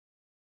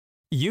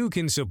You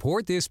can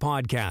support this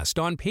podcast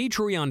on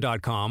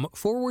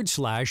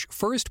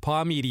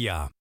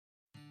patreon.com/firstpawmedia.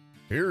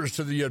 Here's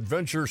to the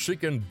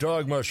adventure-seeking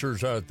dog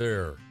mushers out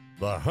there.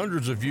 The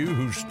hundreds of you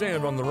who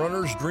stand on the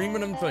runners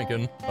dreaming and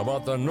thinking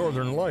about the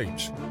Northern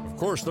Lights. Of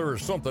course, there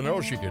is something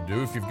else you can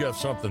do if you've got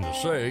something to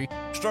say.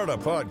 Start a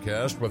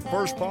podcast with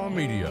First Paw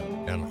Media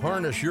and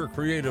harness your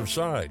creative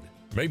side.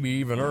 Maybe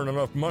even earn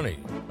enough money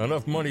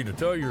to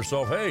tell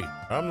yourself, hey,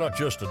 I'm not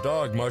just a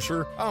dog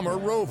musher, I'm a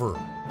rover,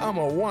 I'm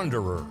a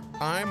wanderer,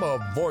 I'm a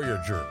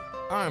voyager,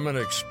 I'm an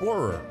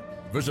explorer.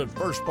 Visit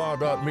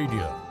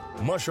firstpaw.media.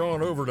 Mush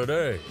on over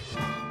today.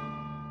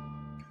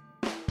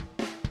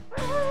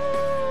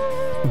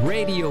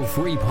 Radio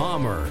Free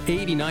Palmer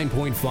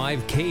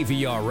 89.5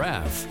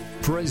 KVRF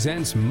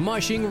presents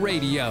Mushing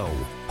Radio,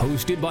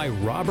 hosted by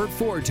Robert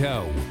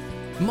Forto.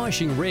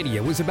 Mushing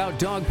Radio is about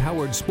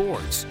dog-powered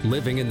sports,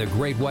 living in the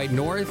Great White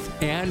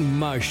North, and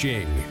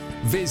mushing.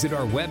 Visit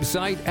our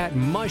website at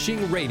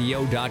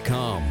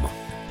mushingradio.com.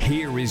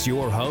 Here is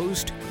your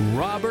host,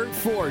 Robert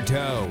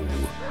Forto.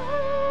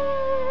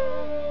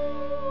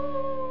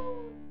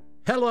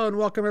 Hello and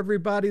welcome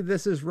everybody.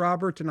 This is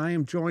Robert and I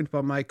am joined by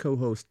my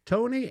co-host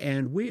Tony,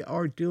 and we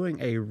are doing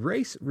a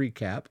race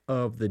recap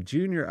of the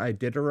Junior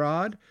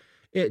Iditarod.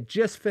 It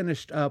just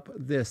finished up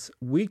this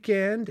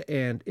weekend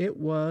and it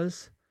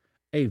was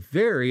a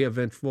very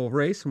eventful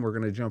race, and we're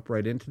going to jump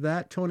right into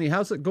that. Tony,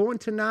 how's it going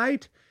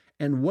tonight?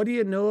 And what do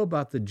you know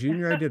about the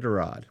Junior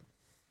Iditarod?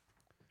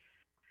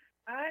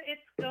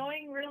 It's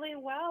going really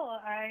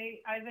well.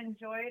 I've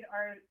enjoyed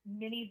our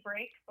mini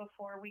break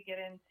before we get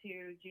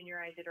into Junior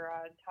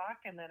Iditarod talk,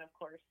 and then, of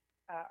course,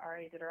 our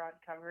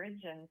Iditarod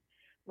coverage. And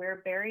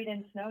we're buried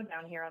in snow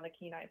down here on the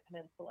Kenai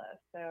Peninsula.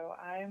 So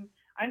I'm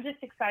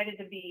just excited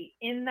to be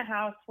in the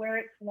house where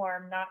it's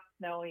warm, not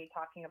snowy,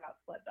 talking about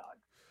sled dogs.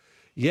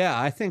 Yeah,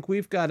 I think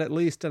we've got at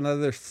least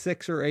another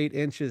 6 or 8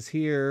 inches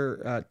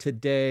here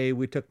today.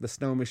 We took the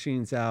snow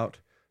machines out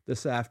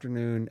this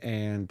afternoon,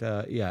 and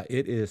yeah,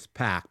 it is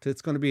packed.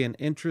 It's going to be an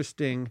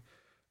interesting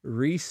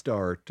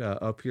restart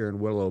up here in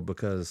Willow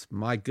because,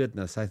 my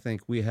goodness, I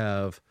think we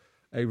have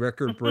a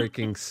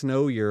record-breaking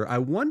snow year. I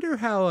wonder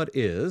how it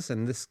is,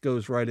 and this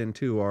goes right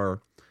into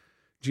our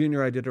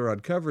Junior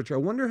Iditarod coverage. I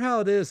wonder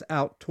how it is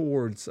out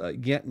towards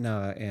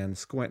Yentna and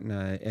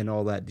Squintina and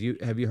all that.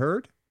 Have you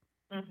heard?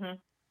 Mm-hmm.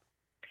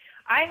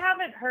 I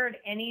haven't heard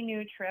any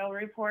new trail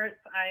reports.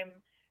 I'm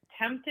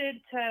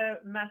tempted to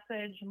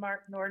message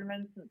Mark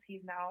Nordman since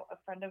he's now a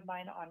friend of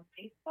mine on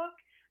Facebook.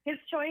 His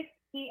choice.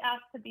 He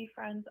asked to be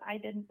friends. I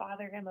didn't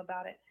bother him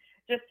about it,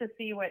 just to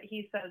see what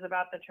he says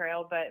about the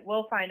trail. But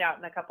we'll find out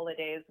in a couple of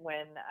days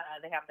when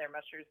they have their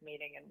mushers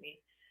meeting and we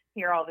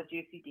hear all the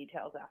juicy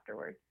details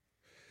afterwards.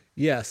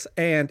 Yes,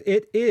 and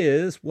it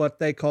is what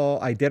they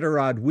call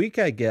Iditarod Week,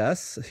 I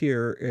guess,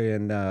 here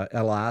in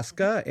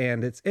Alaska.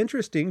 And it's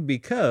interesting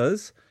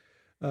because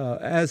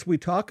as we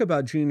talk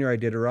about Junior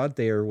Iditarod,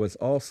 there was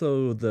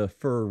also the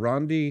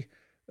Ferrandi,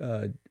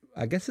 I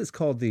guess it's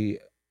called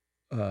the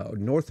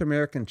North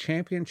American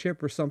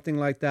Championship or something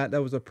like that.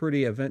 That was a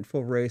pretty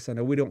eventful race. I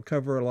know we don't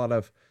cover a lot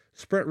of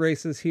sprint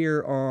races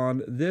here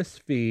on this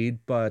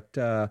feed, but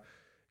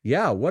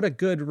yeah, what a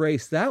good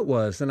race that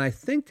was. And I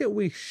think that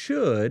we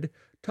should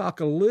talk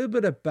a little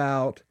bit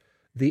about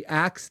the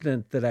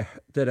accident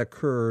that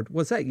occurred.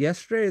 Was that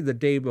yesterday or the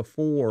day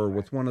before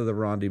with one of the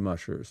Rondi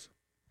mushers?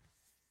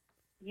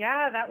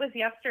 Yeah, that was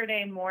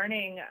yesterday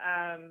morning.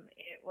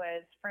 It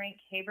was Frank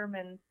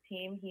Haberman's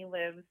team. He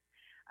lives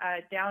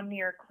down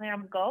near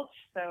Clam Gulch,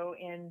 so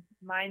in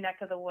my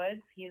neck of the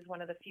woods. He's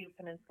one of the few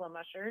peninsula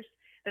mushers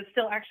that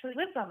still actually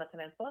lives on the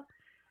peninsula.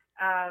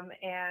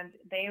 And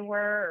they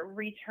were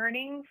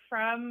returning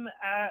from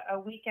a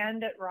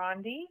weekend at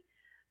Rondi,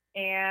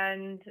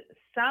 and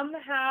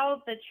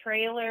somehow the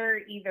trailer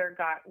either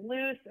got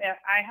loose.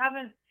 I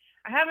haven't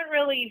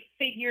really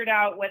figured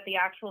out what the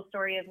actual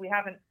story is. We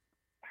haven't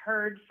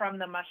heard from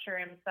the musher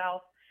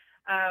himself,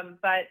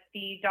 but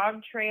the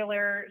dog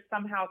trailer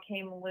somehow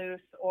came loose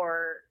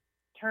or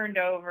turned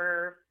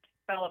over,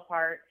 fell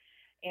apart,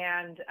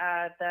 and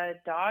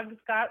the dogs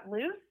got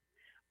loose.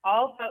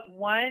 All but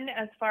one,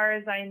 as far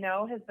as I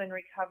know, has been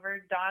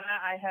recovered. Donna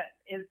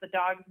is the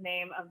dog's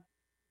name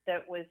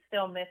that was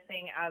still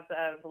missing as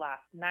of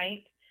last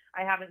night.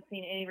 I haven't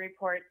seen any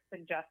reports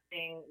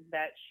suggesting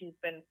that she's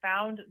been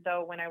found,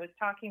 though when I was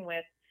talking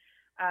with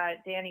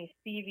Danny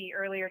Stevie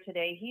earlier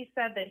today, he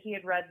said that he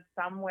had read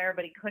somewhere,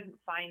 but he couldn't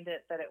find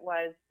it, that it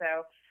was.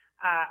 So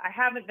I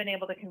haven't been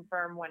able to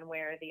confirm one way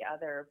or the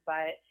other,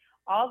 but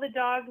all the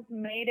dogs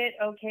made it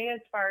okay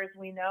as far as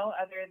we know,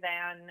 other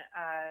than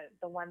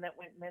the one that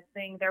went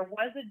missing. There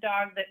was a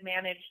dog that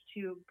managed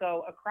to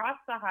go across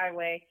the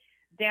highway,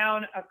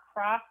 down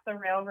across the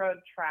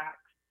railroad tracks,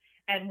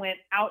 and went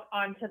out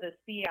onto the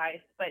sea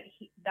ice, but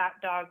that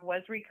dog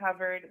was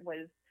recovered,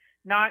 was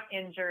not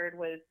injured,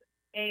 was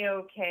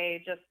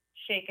A-okay, just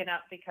shaken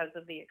up because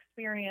of the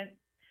experience.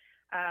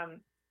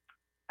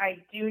 I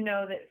do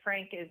know that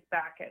Frank is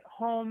back at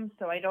home,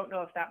 so I don't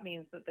know if that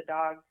means that the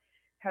dog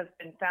has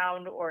been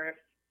found or if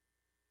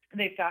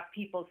they've got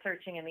people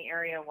searching in the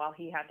area while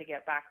he had to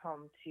get back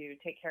home to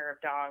take care of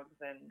dogs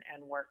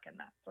and work and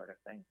that sort of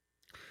thing.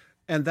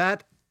 And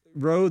that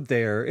road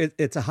there,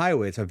 it's a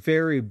highway. It's a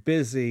very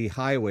busy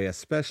highway,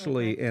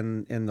 especially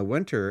in the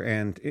winter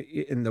and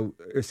in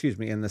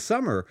the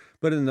summer.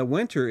 But in the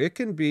winter, it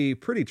can be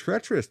pretty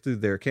treacherous through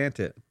there, can't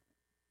it?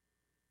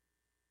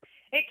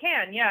 It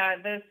can, yeah.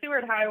 The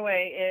Seward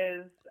Highway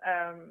is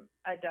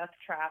a death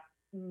trap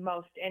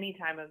most any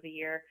time of the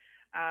year.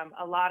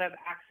 A lot of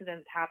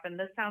accidents happen.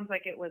 This sounds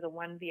like it was a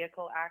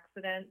one-vehicle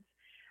accident.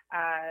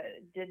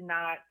 Did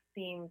not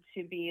seem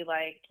to be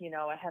like,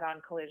 a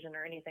head-on collision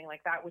or anything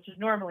like that, which is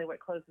normally what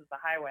closes the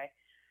highway.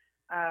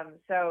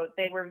 So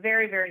they were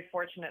very, very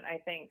fortunate, I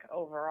think,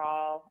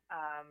 overall.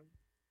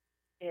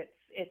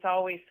 It's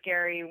always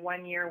scary.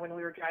 One year when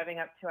we were driving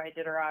up to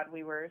Iditarod,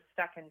 we were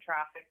stuck in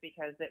traffic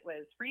because it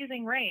was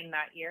freezing rain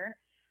that year.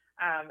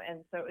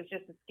 And so it was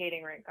just a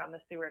skating rink on the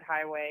Seward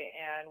Highway,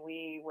 and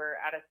we were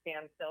at a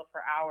standstill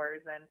for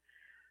hours. And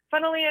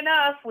funnily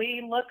enough,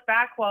 we looked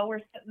back while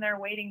we're sitting there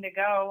waiting to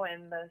go,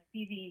 and the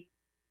CV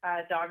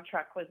dog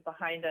truck was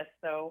behind us.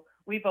 So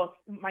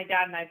my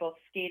dad and I both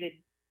skated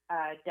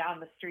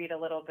down the street a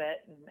little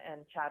bit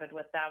and chatted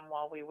with them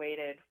while we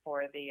waited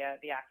for the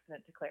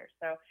accident to clear.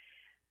 So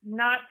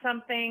not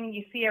something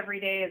you see every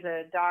day is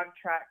a dog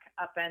truck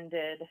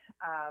upended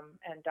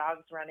and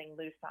dogs running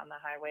loose on the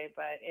highway,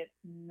 but it's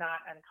not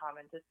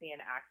uncommon to see an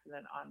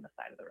accident on the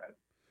side of the road.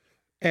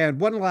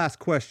 And one last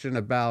question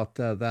about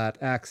that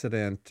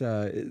accident.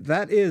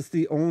 That is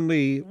the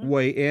only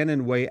way in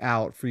and way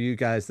out for you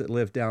guys that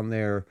live down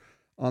there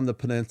on the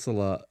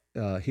peninsula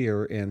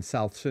here in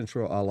South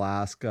Central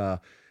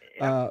Alaska.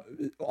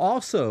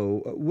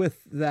 Also,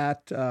 with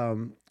that,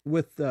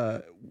 with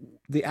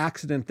the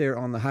accident there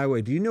on the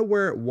highway, do you know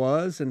where it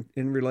was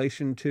in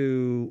relation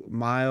to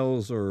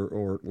miles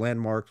or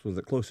landmarks? Was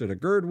it closer to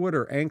Girdwood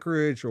or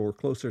Anchorage or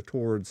closer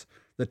towards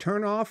the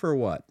turnoff or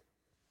what?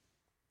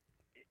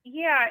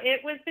 Yeah,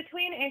 it was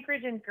between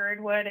Anchorage and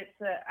Girdwood.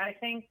 I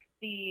think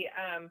the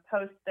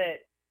post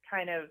that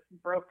kind of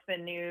broke the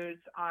news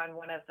on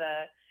one of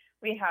the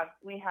we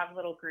have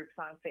little groups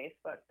on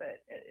Facebook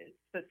that is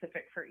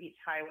specific for each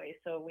highway,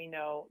 so we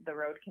know the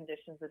road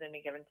conditions at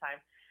any given time.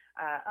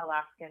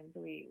 Alaskans,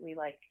 we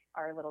like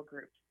our little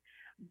groups,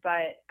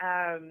 but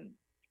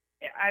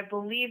I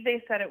believe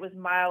they said it was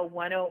mile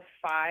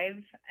 105,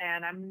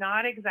 and I'm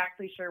not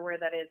exactly sure where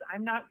that is.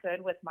 I'm not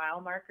good with mile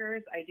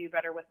markers. I do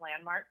better with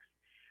landmarks.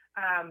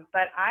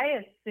 But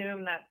I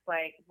assume that's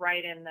like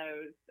right in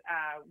those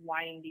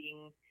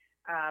winding,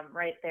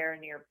 right there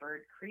near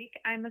Bird Creek,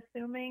 I'm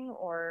assuming,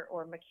 or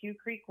McHugh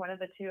Creek, one of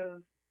the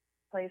two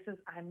places.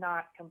 I'm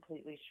not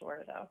completely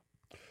sure, though.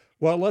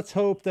 Well, let's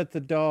hope that the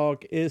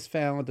dog is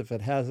found if it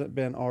hasn't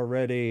been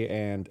already,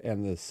 and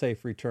the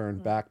safe return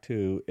back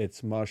to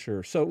its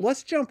musher. So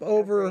let's jump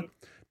over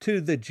to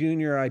the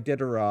Junior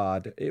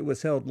Iditarod. It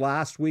was held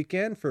last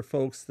weekend. For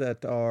folks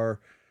that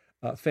are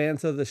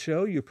fans of the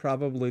show, you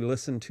probably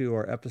listened to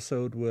our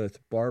episode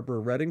with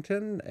Barbara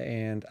Reddington,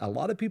 and a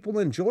lot of people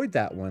enjoyed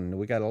that one.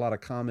 We got a lot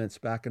of comments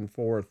back and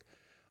forth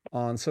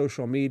on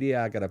social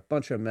media. I got a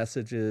bunch of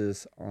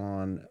messages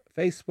on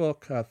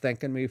Facebook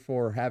thanking me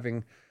for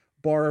having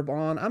Barb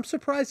on. I'm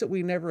surprised that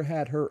we never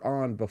had her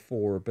on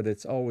before, but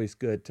it's always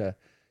good to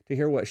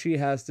hear what she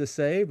has to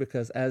say,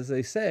 because as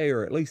they say,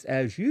 or at least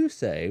as you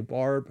say,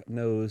 Barb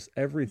knows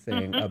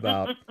everything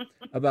about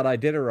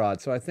Iditarod.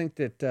 So I think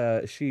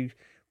that she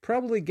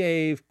probably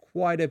gave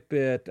quite a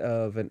bit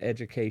of an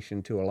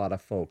education to a lot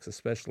of folks,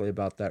 especially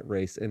about that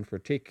race in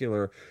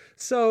particular.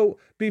 So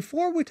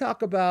before we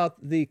talk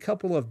about the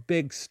couple of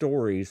big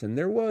stories, and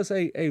there was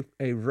a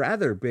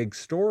rather big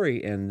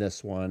story in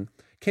this one,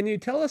 can you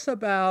tell us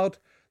about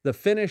the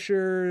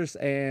finishers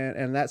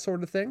and that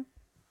sort of thing?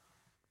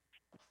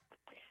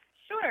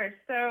 Sure.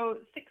 So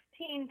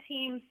 16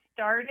 teams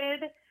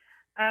started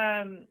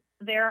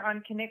there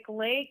on Knik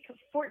Lake.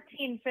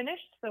 14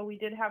 finished, so we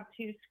did have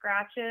 2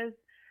 scratches.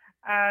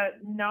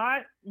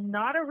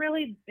 Not a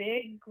really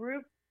big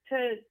group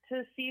to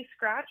see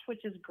scratch,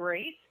 which is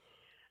great.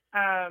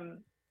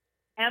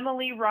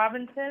 Emily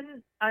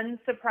Robinson,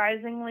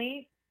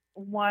 unsurprisingly,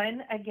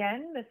 won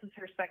again. This is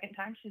her second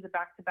time. She's a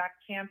back-to-back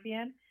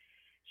champion.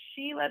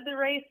 She led the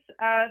race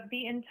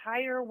the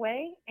entire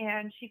way,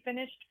 and she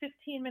finished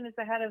 15 minutes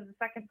ahead of the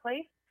second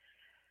place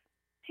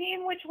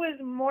team, which was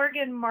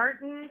Morgan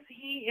Martins.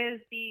 He is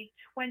the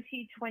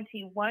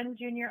 2021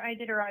 Junior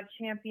Iditarod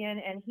champion,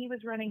 and he was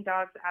running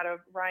dogs out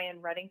of Ryan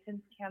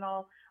Reddington's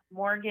kennel.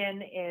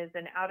 Morgan is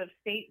an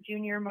out-of-state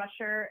junior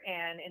musher,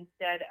 and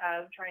instead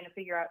of trying to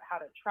figure out how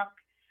to truck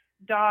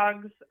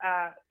dogs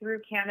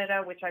through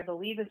Canada, which I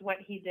believe is what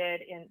he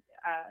did in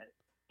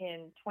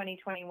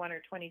 2021 or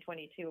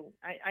 2022.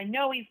 I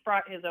know he's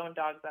brought his own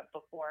dogs up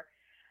before,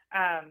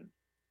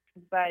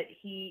 but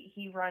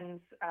he runs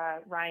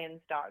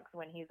Ryan's dogs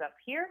when he's up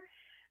here.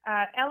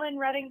 Ellen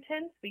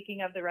Reddington,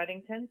 speaking of the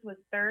Reddingtons, was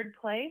third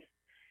place.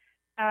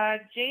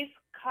 Jace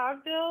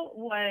Cogdill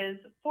was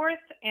fourth,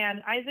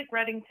 and Isaac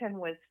Reddington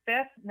was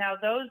fifth. Now,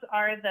 those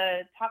are the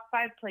top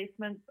 5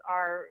 placements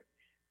are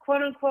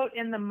quote unquote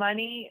in the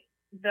money,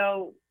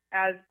 though,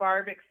 as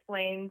Barb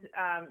explained,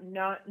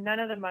 none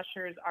of the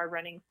mushers are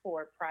running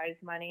for prize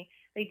money.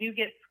 They do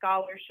get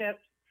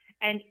scholarships,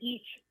 and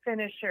each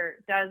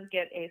finisher does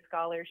get a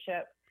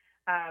scholarship.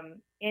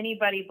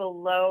 Anybody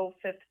below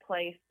 5th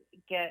place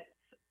gets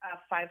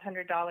a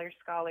 $500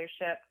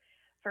 scholarship.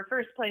 For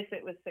first place,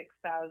 it was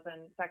 $6,000.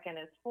 Second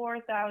is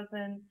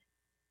 $4,000.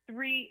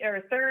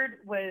 Third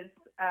was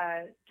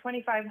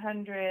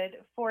 $2,500.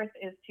 Fourth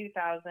is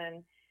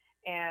 $2,000,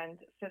 and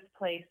 5th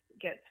place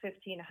gets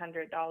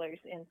 $1,500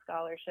 in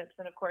scholarships.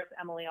 And of course,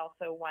 Emily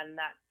also won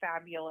that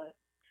fabulous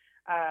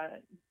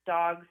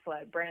dog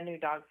sled, brand new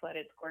dog sled.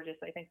 It's gorgeous.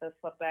 I think the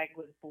sled bag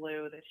was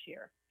blue this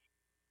year.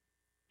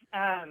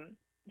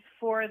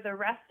 For the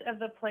rest of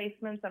the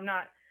placements, I'm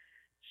not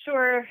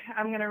sure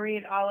I'm going to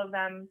read all of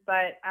them,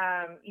 but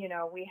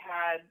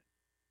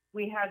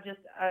we had just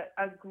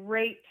a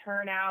great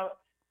turnout,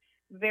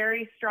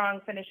 very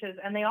strong finishes,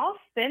 and they all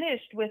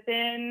finished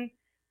within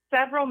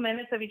several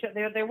minutes of each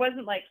other. There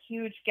wasn't like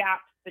huge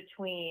gaps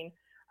between.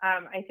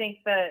 I think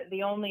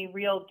the only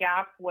real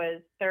gap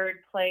was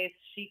 3rd place.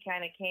 She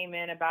kind of came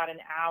in about an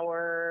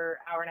hour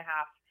and a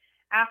half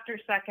after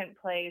 2nd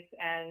place,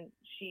 and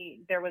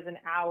there was an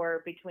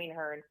hour between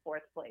her and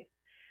 4th place.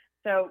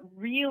 So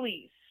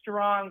really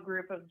strong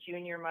group of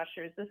junior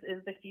mushers. This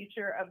is the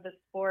future of the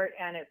sport,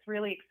 and it's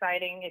really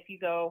exciting. If you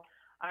go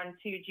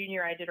onto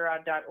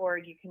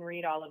junioriditarod.org, you can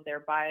read all of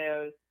their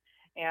bios.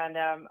 And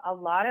a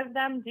lot of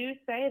them do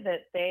say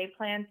that they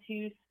plan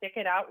to stick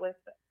it out with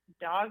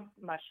dog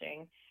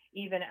mushing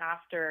even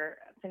after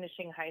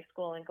finishing high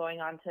school and going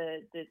on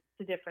to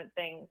different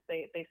things.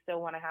 They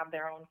still want to have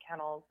their own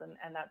kennels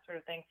and that sort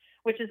of thing,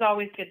 which is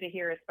always good to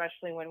hear,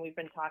 especially when we've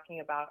been talking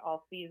about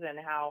all season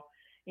how,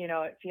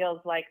 it feels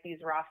like these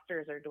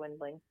rosters are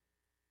dwindling.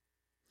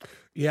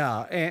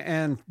 Yeah,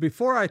 and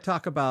before I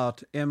talk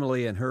about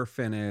Emily and her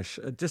finish,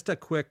 just a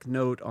quick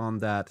note on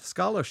that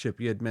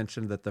scholarship. You had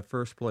mentioned that the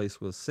first place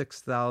was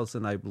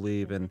 $6,000, I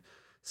believe, and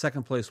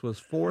second place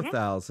was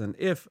 $4,000.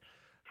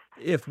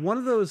 If one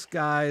of those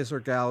guys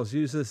or gals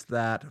uses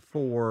that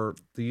for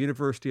the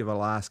University of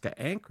Alaska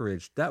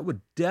Anchorage, that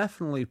would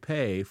definitely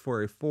pay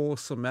for a full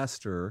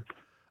semester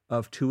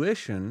of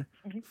tuition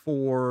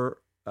for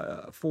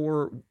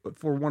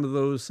one of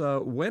those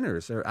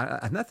winners.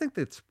 And I think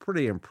that's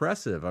pretty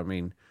impressive. I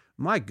mean,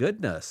 my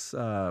goodness,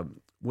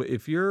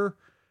 if you're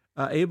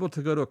able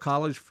to go to a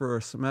college for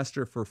a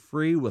semester for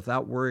free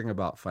without worrying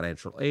about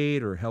financial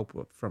aid or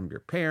help from your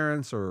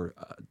parents or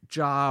a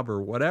job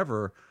or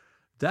whatever,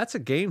 that's a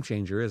game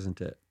changer, isn't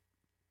it?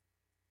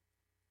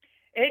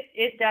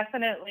 It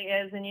definitely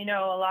is. And, a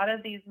lot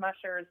of these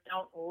mushers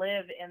don't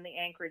live in the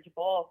Anchorage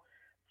Bowl.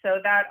 So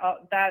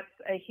that's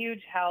a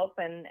huge help,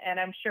 and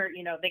I'm sure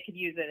they could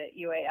use it at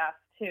UAF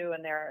too.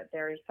 And there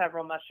are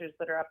several mushers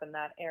that are up in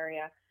that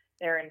area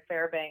there in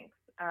Fairbanks.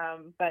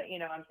 But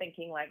I'm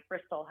thinking like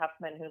Bristol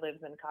Huffman, who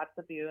lives in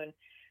Kotzebue, and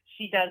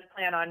she does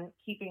plan on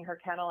keeping her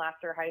kennel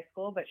after high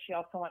school, but she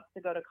also wants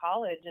to go to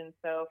college. And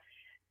so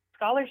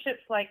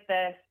scholarships like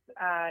this,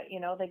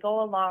 they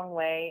go a long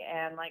way.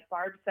 And like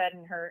Barb said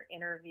in her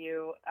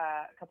interview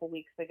a couple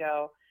weeks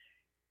ago,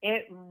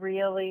 it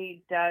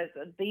really does.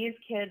 These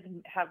kids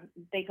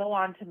they go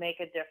on to make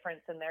a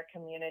difference in their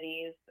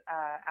communities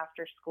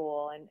after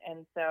school.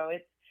 And so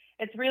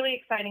it's really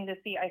exciting to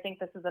see. I think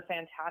this is a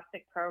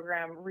fantastic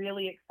program,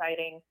 really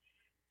exciting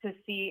to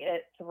see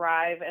it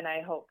thrive. And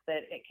I hope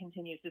that it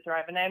continues to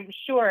thrive. And I'm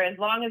sure as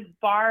long as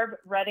Barb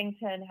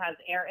Reddington has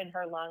air in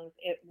her lungs,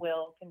 it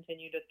will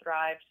continue to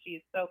thrive.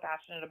 She's so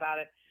passionate about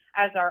it,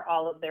 as are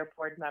all of their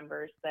board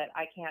members, that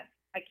I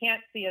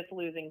can't see us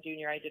losing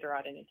Junior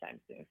Iditarod anytime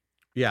soon.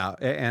 Yeah,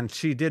 and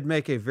she did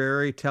make a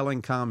very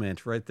telling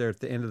comment right there at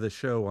the end of the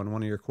show on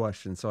one of your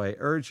questions. So I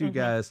urge you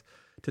guys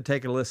to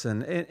take a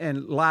listen.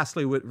 And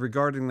lastly,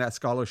 regarding that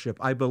scholarship,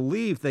 I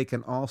believe they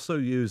can also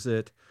use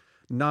it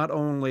not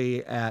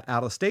only at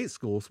out-of-state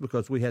schools,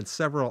 because we had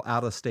several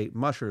out-of-state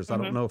mushers. I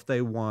don't know if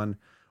they won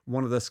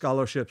one of the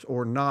scholarships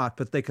or not,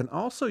 but they can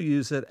also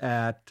use it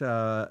at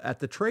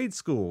the trade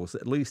schools,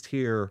 at least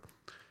here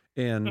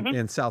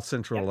in South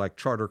Central, like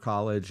Charter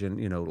College and,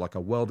 like a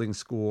welding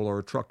school or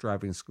a truck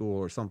driving school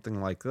or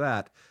something like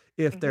that,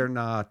 if they're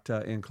not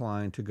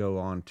inclined to go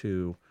on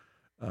to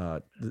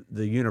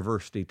the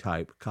university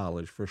type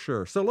college for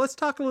sure. So let's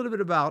talk a little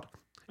bit about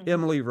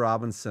Emily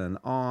Robinson.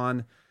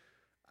 On,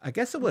 I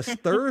guess it was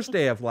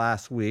Thursday of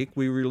last week,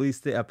 we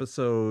released the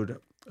episode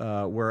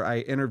where I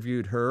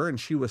interviewed her, and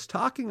she was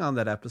talking on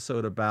that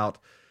episode about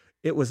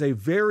it was a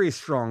very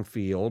strong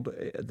field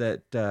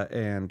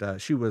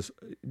and she was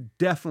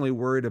definitely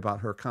worried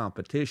about her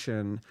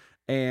competition.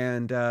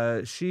 And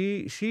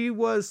she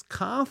was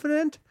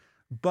confident,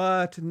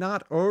 but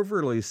not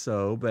overly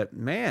so. But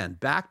man,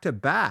 back to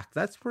back,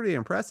 that's pretty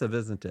impressive,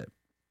 isn't it?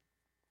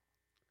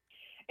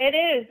 It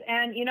is.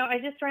 And, I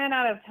just ran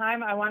out of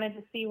time. I wanted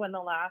to see when the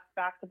last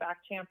back-to-back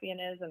champion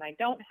is, and I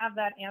don't have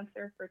that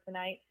answer for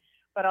tonight,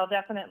 but I'll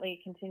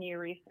definitely continue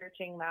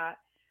researching that.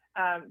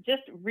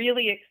 Just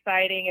really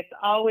exciting. It's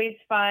always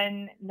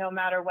fun, no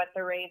matter what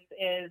the race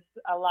is.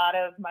 A lot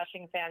of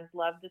mushing fans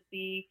love to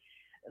see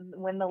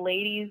when the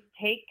ladies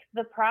take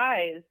the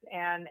prize.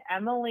 And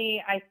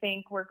Emily, I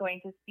think we're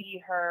going to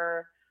see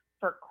her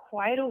for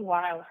quite a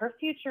while. Her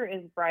future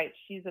is bright.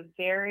 She's a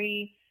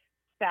very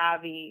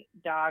savvy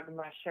dog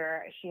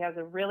musher. She has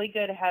a really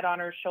good head on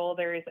her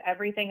shoulders.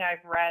 Everything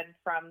I've read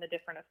from the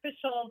different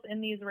officials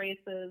in these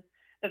races,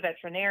 the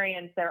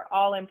veterinarians, they're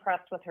all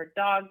impressed with her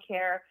dog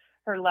care,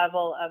 her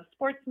level of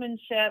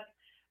sportsmanship,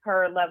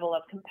 her level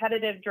of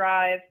competitive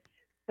drive.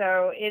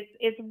 So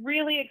it's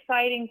really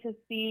exciting to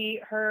see.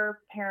 Her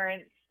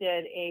parents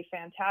did a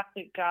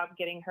fantastic job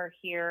getting her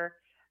here.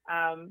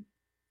 I'm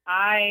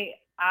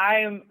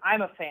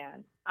a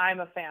fan.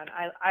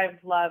 I've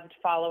loved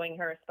following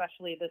her,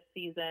 especially this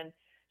season.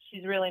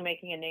 She's really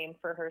making a name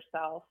for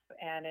herself,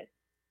 and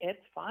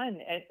it's fun.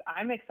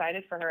 I'm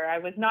excited for her. I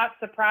was not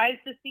surprised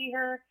to see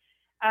her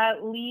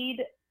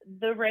lead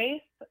the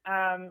race.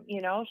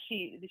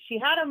 She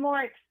had a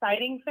more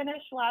exciting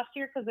finish last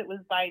year because it was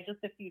by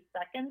just a few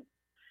seconds.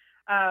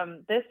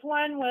 This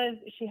one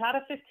she had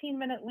a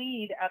 15-minute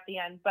lead at the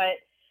end, but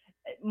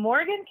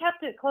Morgan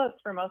kept it close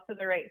for most of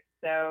the race.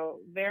 So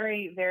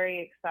very, very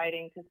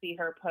exciting to see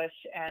her push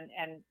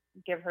and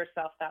give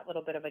herself that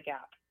little bit of a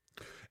gap.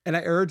 And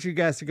I urge you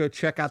guys to go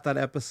check out that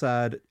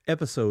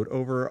episode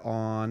over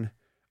on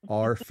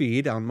our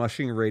feed on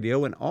Mushing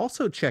Radio, and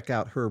also check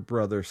out her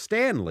brother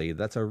Stanley.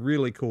 That's a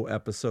really cool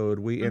episode.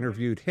 We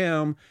interviewed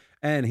him,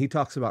 and he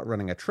talks about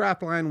running a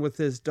trap line with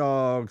his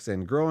dogs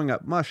and growing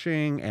up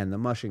mushing and the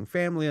mushing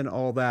family and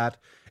all that.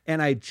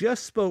 And I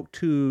just spoke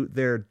to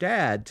their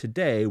dad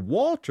today,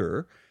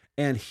 Walter,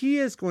 and he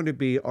is going to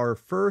be our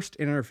first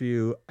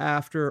interview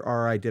after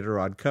our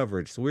Iditarod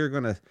coverage. So we're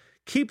going to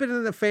keep it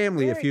in the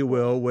family, if you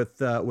will, with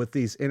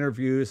these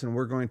interviews, and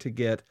we're going to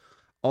get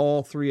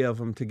all three of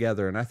them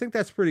together. And I think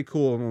that's pretty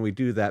cool when we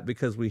do that,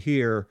 because we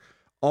hear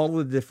all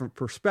the different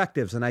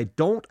perspectives, and I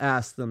don't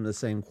ask them the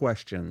same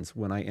questions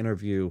when I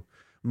interview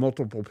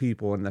multiple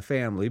people in the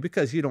family,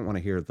 because you don't want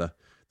to hear the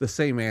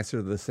same answer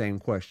to the same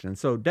question.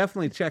 So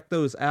definitely check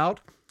those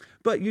out.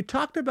 But you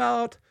talked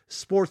about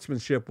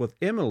sportsmanship with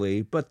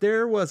Emily, but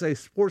there was a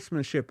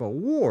sportsmanship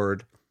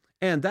award,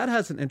 and that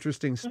has an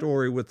interesting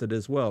story with it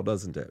as well,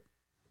 doesn't it?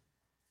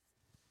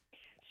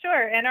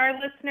 Sure. And our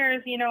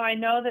listeners, I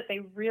know that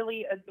they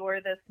really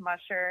adore this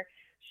musher.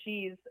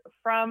 She's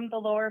from the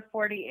lower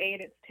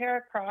 48. It's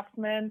Tara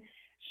Crossman.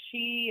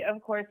 She,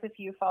 of course, if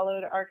you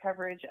followed our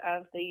coverage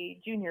of the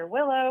Junior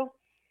Willow,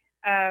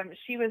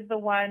 she was the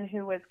one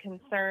who was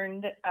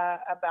concerned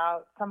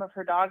about some of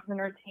her dogs in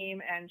her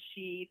team, and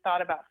she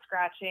thought about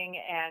scratching,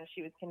 and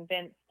she was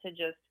convinced to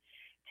just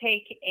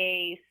take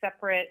a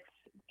separate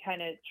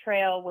kind of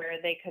trail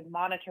where they could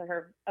monitor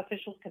her,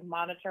 officials could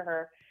monitor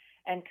her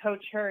and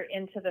coach her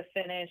into the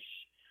finish,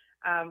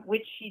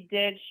 which she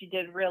did. She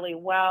did really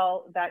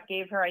well. That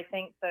gave her, I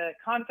think, the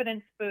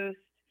confidence boost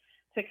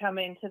to come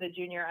into the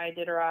Junior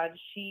Iditarod.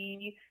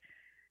 She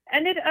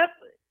ended up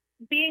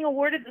being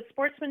awarded the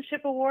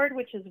Sportsmanship Award,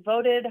 which is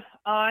voted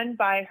on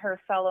by her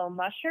fellow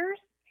mushers.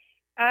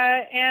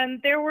 And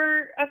there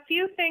were a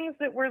few things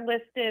that were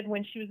listed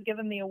when she was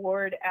given the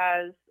award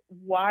as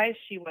why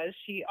she was.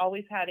 She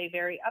always had a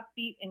very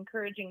upbeat,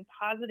 encouraging,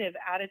 positive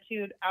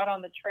attitude out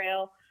on the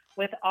trail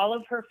with all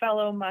of her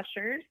fellow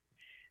mushers.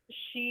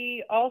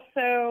 She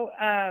also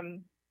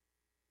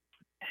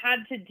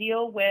had to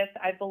deal with,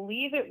 I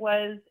believe it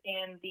was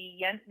in the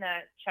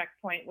Yentna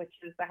checkpoint, which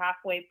is the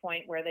halfway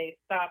point where they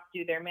stop,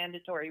 do their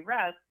mandatory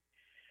rest.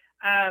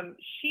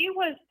 She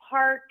was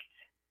parked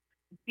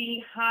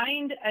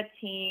behind a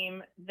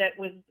team that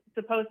was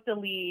supposed to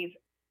leave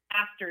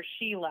after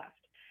she left.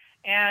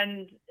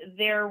 And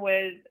there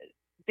was,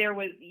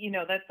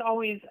 that's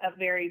always a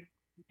very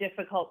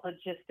difficult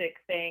logistic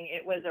thing.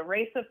 It was a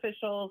race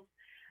official's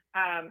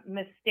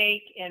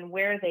mistake in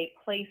where they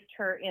placed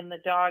her in the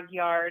dog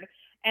yard,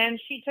 and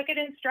she took it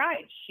in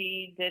stride.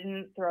 She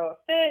didn't throw a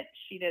fit.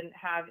 She didn't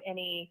have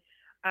any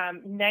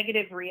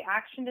negative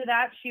reaction to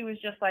that. She was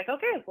just like,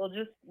 okay, we'll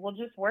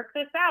just work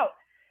this out.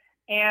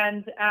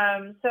 And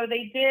so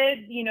they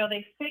did,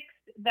 they fixed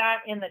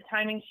that in the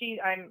timing sheet.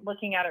 I'm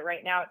looking at it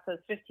right now. It says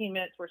 15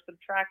 minutes were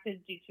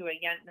subtracted due to a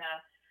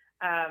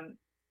Yentna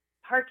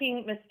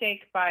parking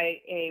mistake by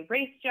a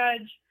race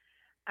judge.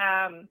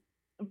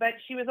 But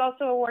she was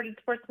also awarded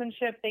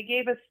sportsmanship. They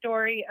gave a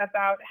story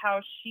about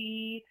how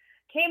she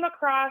came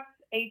across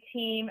a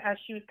team as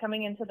she was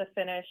coming into the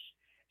finish.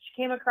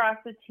 She came across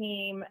a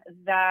team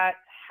that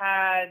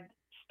had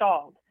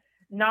stalled.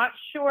 Not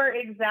sure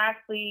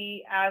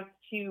exactly as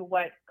to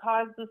what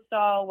caused the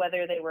stall,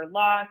 whether they were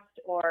lost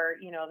or,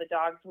 the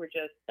dogs were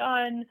just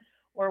done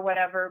or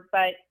whatever.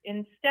 But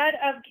instead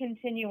of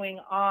continuing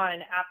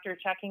on after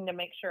checking to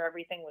make sure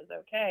everything was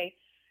okay,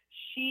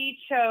 she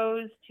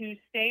chose to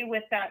stay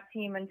with that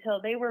team until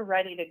they were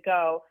ready to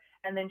go.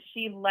 And then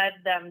she led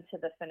them to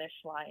the finish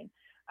line,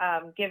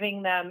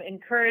 giving them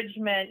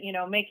encouragement,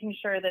 making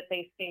sure that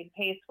they stayed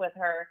pace with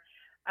her.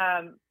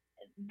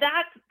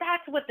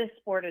 that's what this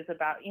sport is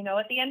about.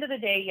 At the end of the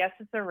day, yes,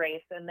 it's a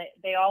race, and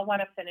they all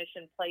want to finish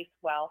and place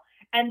well,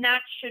 and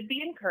that should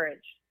be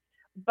encouraged.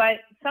 But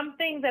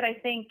something that I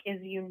think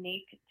is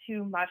unique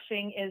to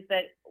mushing is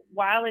that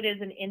while it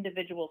is an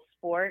individual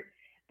sport,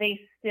 there's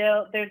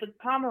a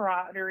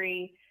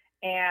camaraderie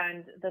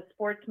and the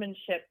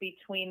sportsmanship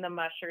between the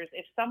mushers.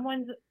 If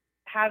someone's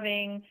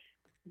having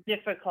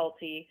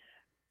difficulty,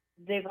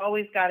 they've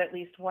always got at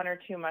least one or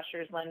two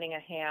mushers lending a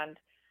hand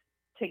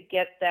to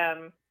get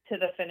them to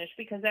the finish,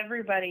 because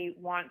everybody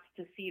wants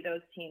to see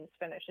those teams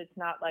finish. It's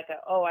not like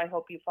I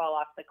hope you fall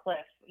off the cliff,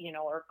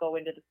 or go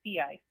into the sea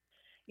ice.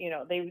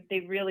 They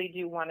really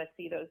do want to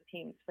see those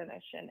teams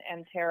finish,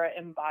 and Tara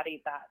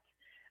embodied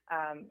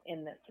that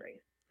in this race.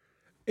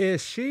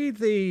 Is she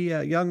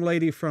the young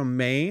lady from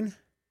Maine?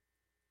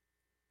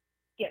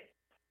 Yes.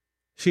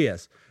 She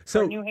is.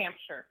 So or New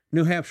Hampshire.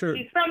 New Hampshire.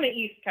 She's from the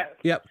East Coast.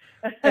 Yep.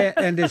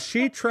 and does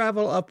she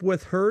travel up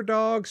with her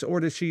dogs,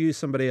 or does she use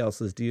somebody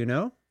else's? Do you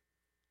know?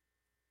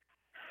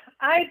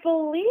 I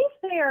believe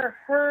they are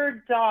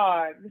her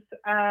dogs.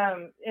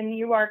 And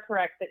you are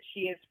correct that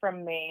she is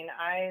from Maine.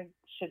 I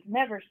should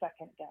never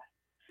second guess.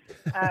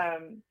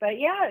 But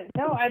yeah,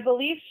 no, I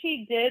believe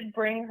she did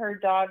bring her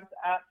dogs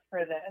up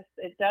for this.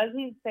 It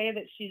doesn't say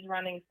that she's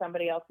running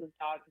somebody else's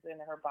dogs in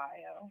her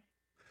bio.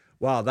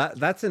 Wow,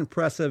 that's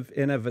impressive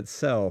in of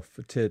itself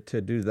to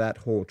do that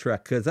whole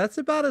trek, because that's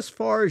about as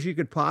far as you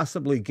could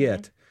possibly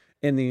get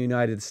in the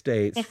United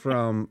States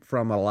from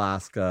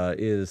Alaska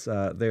is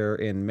there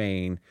in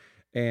Maine.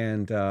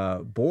 And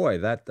boy,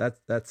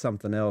 that's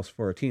something else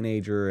for a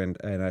teenager, and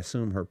I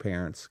assume her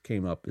parents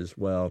came up as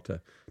well to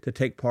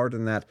take part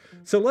in that.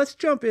 So let's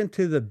jump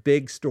into the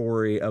big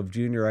story of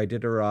Junior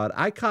Iditarod.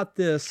 I caught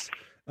this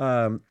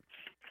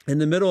in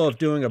the middle of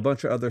doing a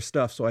bunch of other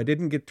stuff, so I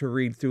didn't get to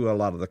read through a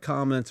lot of the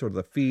comments or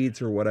the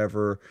feeds or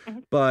whatever.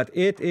 But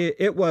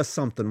it was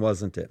something,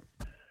 wasn't it?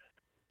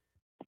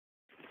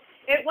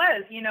 It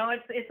was.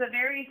 It's a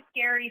very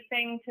scary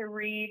thing to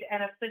read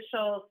an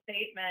official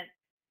statement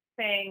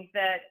saying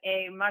that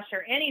a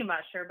musher, any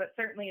musher, but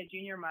certainly a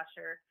junior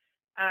musher,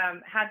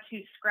 had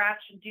to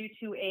scratch due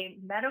to a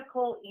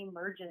medical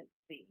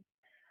emergency.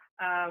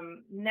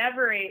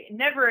 Never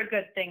a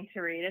good thing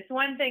to read. It's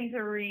one thing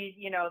to read,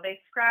 they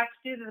scratched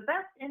due to the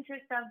best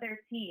interest of their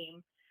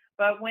team,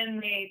 but when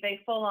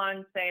they full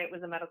on say it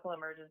was a medical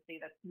emergency,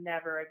 that's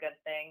never a good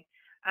thing.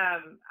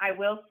 I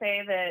will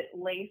say that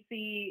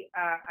Lacey,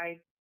 I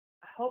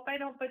hope I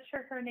don't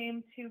butcher her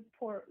name too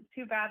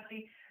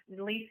badly,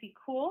 Lacey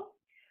Cool,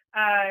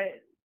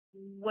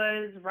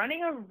 was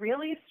running a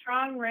really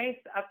strong race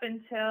up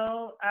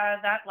until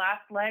that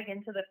last leg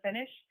into the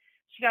finish.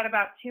 She got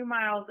about 2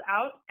 miles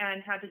out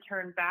and had to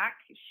turn back.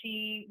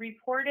 She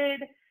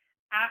reported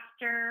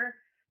after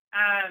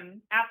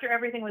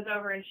everything was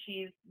over, and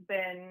she's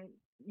been,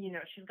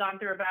 she's gone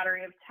through a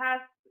battery of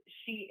tests.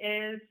 She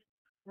is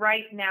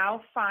right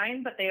now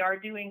fine, but they are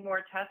doing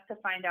more tests to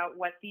find out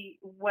what the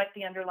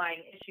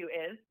underlying issue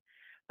is.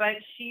 But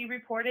she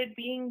reported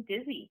being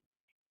dizzy.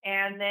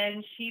 And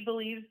then she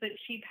believes that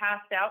she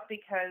passed out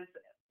because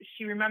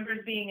she remembers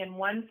being in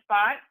one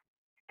spot,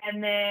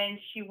 and then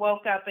she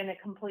woke up in a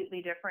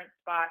completely different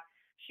spot.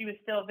 She was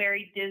still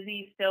very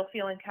dizzy, still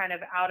feeling kind of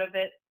out of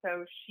it.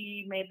 So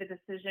she made the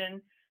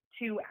decision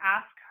to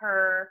ask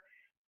her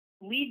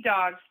lead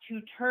dogs to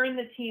turn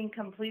the team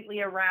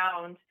completely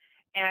around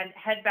and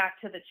head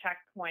back to the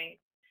checkpoint.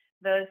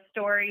 The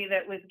story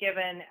that was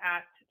given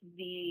at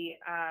the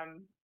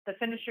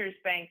finishers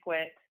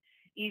banquet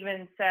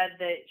even said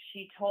that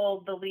she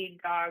told the lead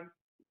dog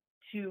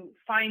to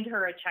find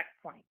her a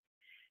checkpoint,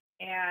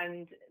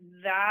 and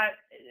that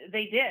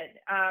they did.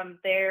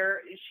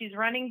 She's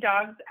running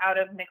dogs out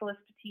of Nicholas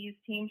Petit's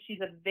team.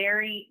 She's a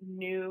very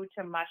new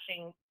to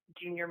mushing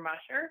junior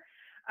musher.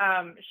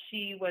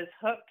 She was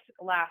hooked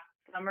last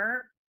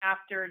summer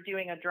after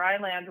doing a dry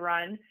land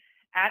run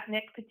at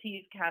Nick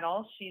Petit's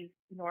kennel. She's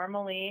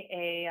normally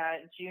a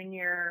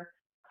junior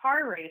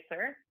car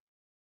racer.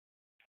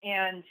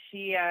 And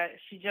she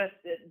just,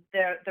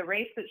 the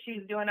race that she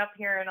was doing up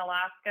here in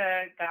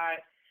Alaska got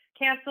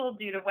canceled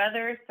due to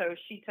weather. So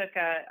she took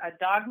a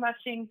dog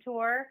mushing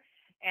tour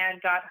and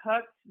got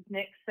hooked.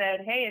 Nick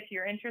said, hey, if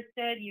you're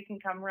interested, you can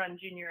come run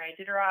Junior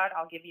Iditarod.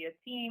 I'll give you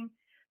a team.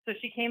 So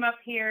she came up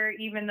here,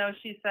 even though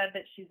she said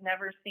that she's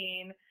never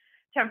seen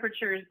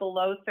temperatures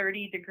below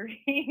 30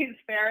 degrees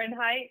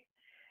Fahrenheit.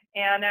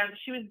 And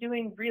she was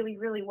doing really,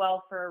 really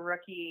well for a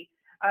rookie,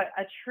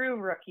 a true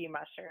rookie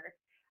musher.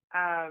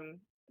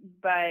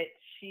 But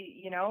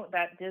she,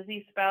 that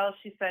dizzy spell,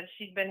 she said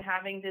she'd been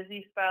having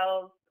dizzy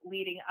spells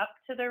leading up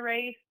to the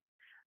race,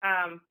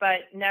 but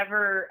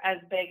never as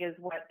big as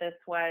what this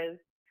was.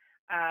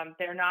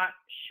 They're not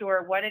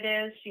sure what it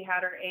is. She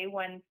had her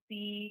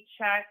A1C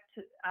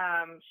checked.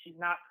 She's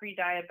not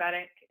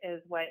pre-diabetic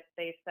is what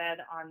they said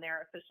on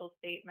their official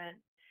statement.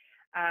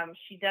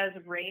 She does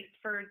race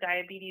for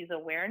diabetes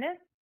awareness.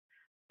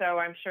 So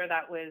I'm sure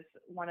that was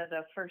one of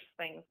the first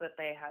things that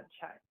they had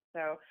checked.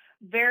 So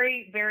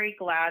very, very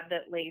glad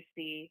that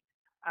Lacey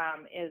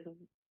is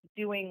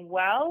doing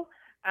well.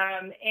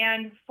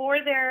 And for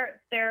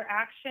their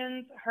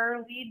actions,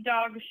 her lead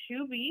dog,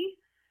 Shuby,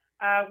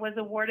 was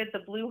awarded the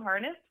Blue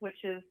Harness,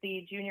 which is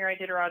the Junior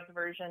Iditarod's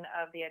version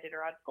of the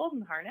Iditarod's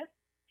Golden Harness.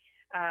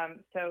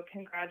 So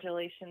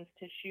congratulations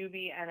to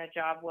Shuby and a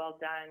job well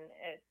done.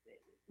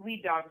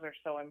 Lead dogs are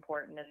so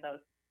important in those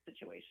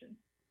situations.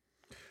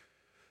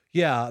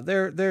 Yeah,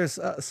 there's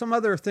some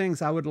other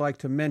things I would like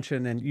to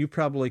mention, and you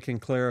probably can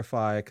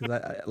clarify,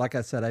 because like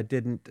I said, I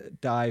didn't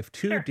dive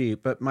too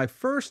deep. But my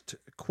first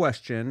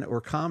question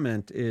or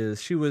comment is,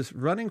 she was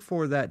running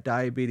for that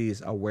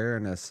diabetes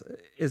awareness.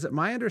 Is it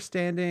my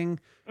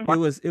understanding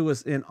it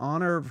was in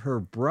honor of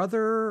her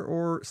brother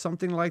or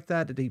something like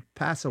that? Did he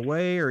pass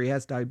away, or he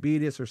has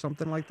diabetes or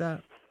something like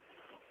that?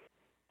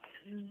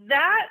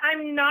 That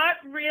I'm not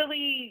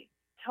really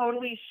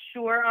totally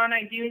sure on.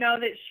 I do know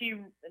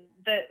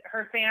that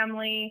her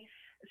family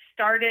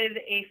started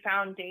a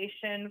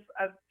foundation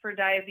for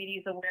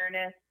diabetes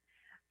awareness.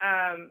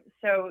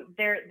 So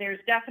there's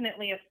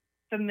definitely a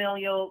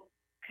familial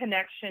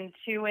connection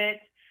to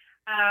it.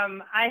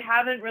 I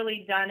haven't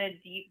really done a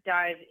deep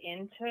dive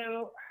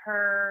into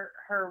her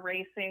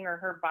racing or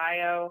her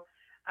bio.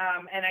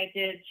 And I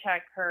did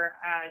check her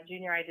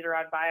Junior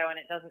Iditarod bio, and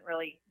it doesn't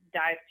really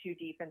dive too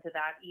deep into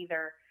that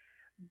either.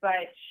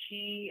 But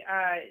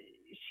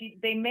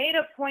they made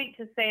a point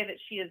to say that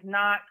she is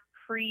not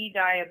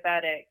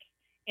pre-diabetic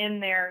in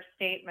their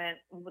statement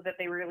that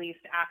they released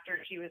after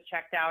she was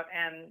checked out,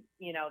 and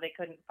they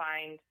couldn't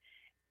find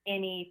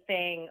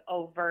anything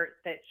overt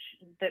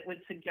that would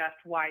suggest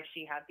why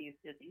she had these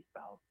dizzy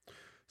spells.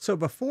 So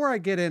before I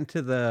get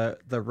into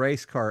the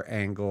race car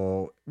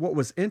angle, what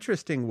was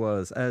interesting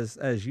was,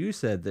 as you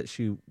said, that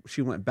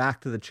she went back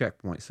to the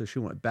checkpoint. So she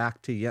went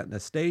back to Yentna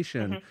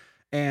Station. Mm-hmm.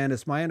 And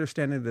it's my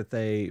understanding that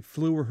they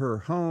flew her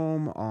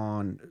home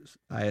on,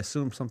 I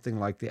assume, something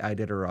like the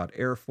Iditarod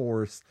Air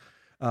Force,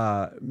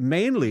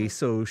 mainly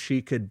so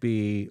she could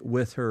be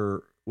with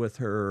her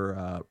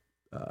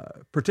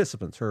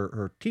participants,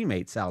 her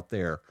teammates out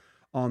there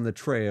on the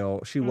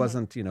trail. She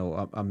wasn't,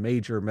 a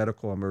major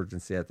medical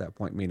emergency at that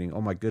point, meaning,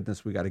 oh my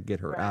goodness, we got to get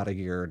her out of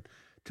here and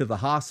to the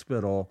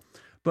hospital.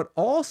 But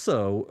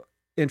also,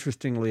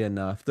 interestingly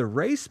enough, the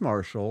race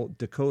marshal,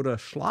 Dakota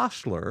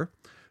Schlossler,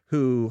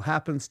 who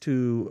happens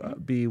to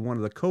be one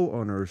of the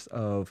co-owners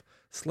of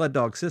Sled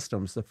Dog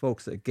Systems, the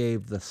folks that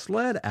gave the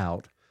sled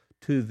out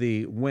to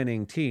the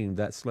winning team,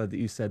 that sled that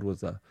you said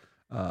was a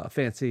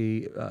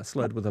fancy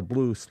sled with a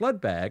blue sled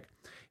bag.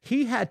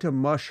 He had to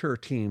mush her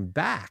team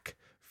back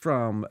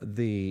from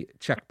the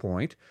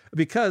checkpoint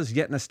because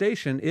Yentna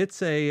Station,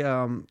 it's a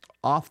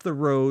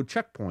off-the-road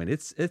checkpoint.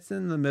 It's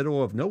in the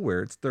middle of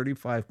nowhere. It's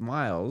 35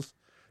 miles,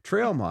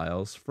 trail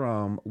miles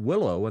from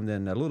Willow, and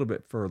then a little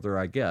bit further,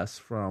 I guess,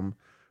 from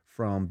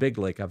Big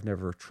Lake. I've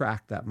never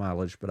tracked that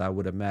mileage, but I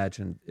would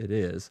imagine it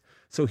is.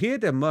 So he had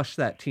to mush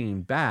that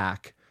team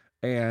back.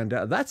 And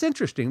that's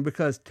interesting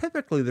because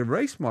typically the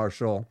race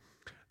marshal,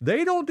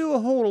 they don't do a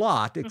whole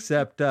lot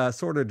except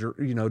sort of,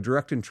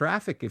 directing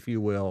traffic, if you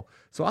will.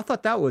 So I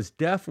thought that was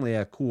definitely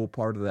a cool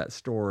part of that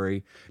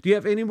story. Do you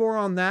have any more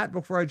on that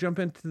before I jump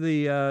into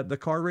the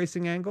car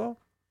racing angle?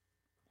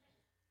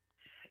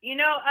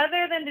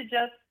 Other than to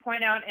just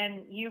point out,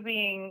 and you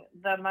being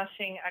the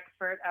mushing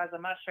expert as a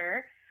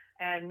musher,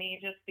 and me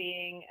just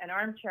being an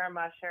armchair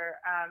musher,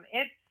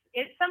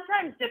 it's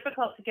sometimes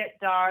difficult to get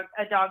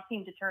a dog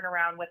team to turn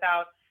around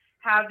without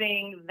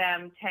having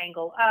them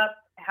tangle up,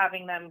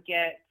 having them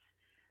get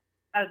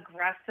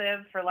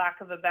aggressive, for lack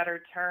of a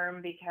better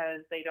term, because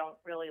they don't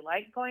really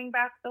like going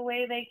back the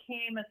way they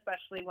came,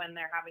 especially when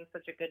they're having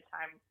such a good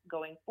time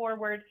going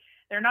forward.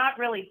 They're not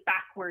really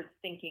backwards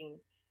thinking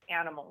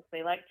animals.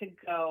 They like to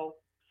go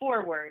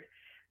forward.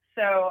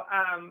 So,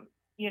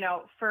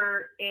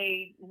 for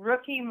a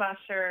rookie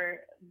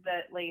musher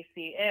that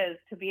Lacey is,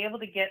 to be able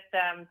to get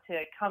them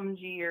to come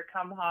G or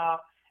come haw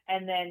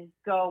and then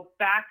go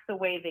back the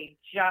way they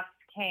just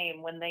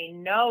came when they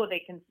know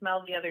they can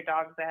smell the other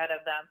dogs ahead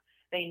of them,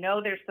 they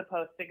know they're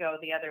supposed to go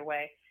the other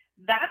way.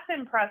 That's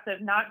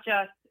impressive, not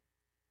just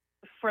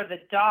for the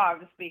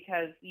dogs,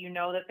 because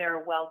that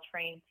they're a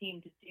well-trained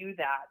team to do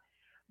that,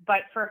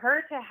 but for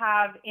her to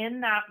have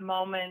in that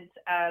moment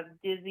of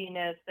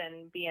dizziness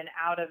and being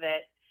out of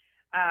it,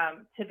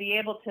 to be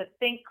able to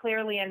think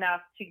clearly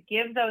enough to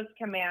give those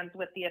commands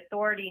with the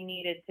authority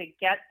needed to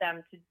get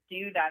them to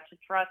do that, to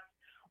trust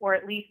or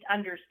at least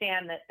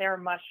understand that their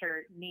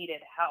musher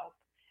needed help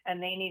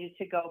and they needed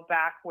to go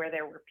back where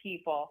there were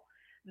people.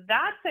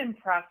 That's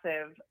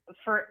impressive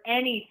for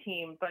any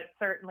team, but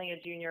certainly a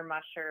junior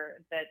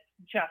musher that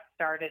just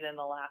started in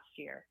the last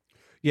year.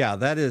 Yeah,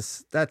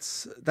 that's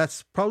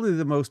probably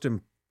the most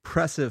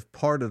impressive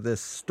part of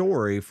this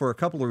story for a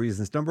couple of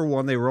reasons. Number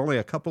one, they were only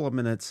a couple of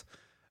minutes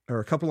or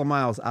a couple of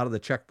miles out of the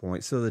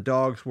checkpoint. So the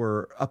dogs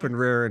were up and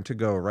raring to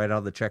go right out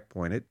of the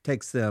checkpoint. It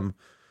takes them,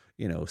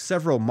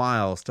 several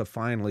miles to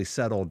finally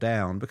settle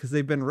down because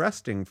they've been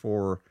resting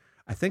for,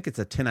 I think it's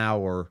a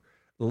 10-hour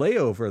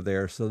layover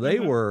there. So they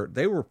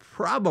were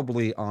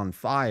probably on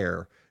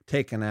fire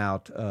taken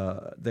out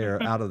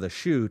there out of the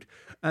chute.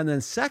 And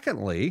then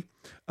secondly,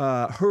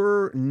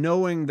 her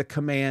knowing the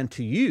command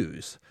to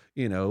use,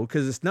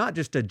 because it's not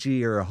just a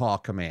G or a haw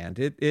command.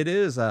 It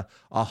is a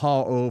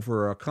haw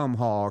over, a come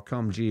haw, or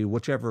come G,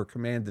 whichever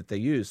command that they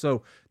use.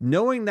 So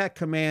knowing that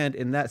command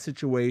in that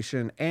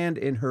situation and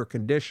in her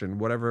condition,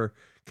 whatever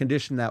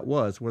condition that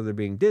was, whether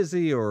being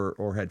dizzy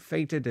or had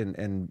fainted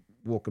and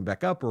woken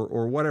back up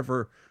or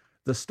whatever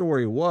the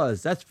story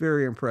was, that's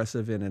very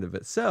impressive in and of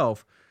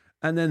itself.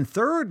 And then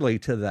thirdly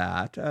to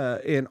that,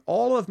 in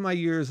all of my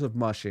years of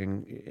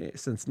mushing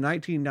since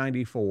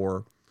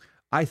 1994,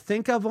 I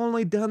think I've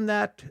only done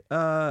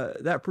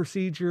that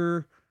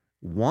procedure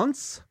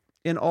once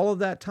in all of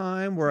that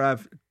time, where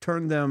I've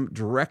turned them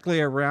directly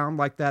around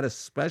like that,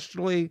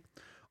 especially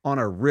on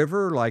a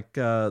river like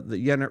the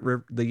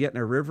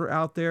Yentna River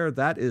out there.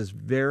 That is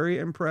very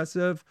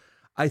impressive.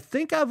 I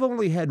think I've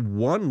only had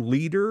one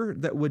leader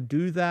that would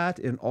do that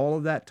in all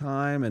of that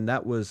time, and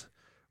that was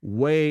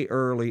way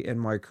early in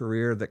my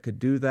career that could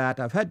do that.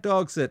 I've had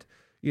dogs that,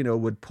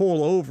 would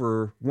pull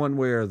over one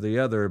way or the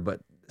other,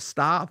 but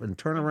stop and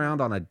turn around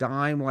on a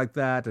dime like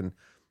that and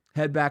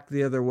head back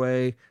the other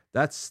way.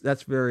 That's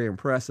very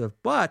impressive.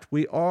 But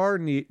we are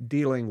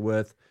dealing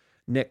with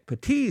Nick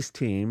Petit's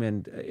team,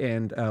 and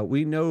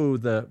we know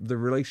the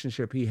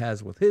relationship he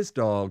has with his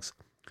dogs.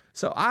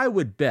 So I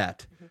would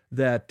bet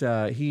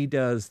that he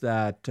does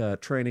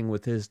that training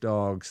with his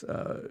dogs,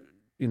 on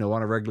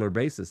a regular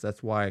basis.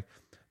 That's why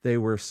they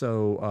were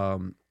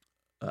so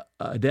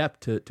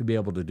adept to be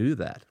able to do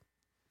that.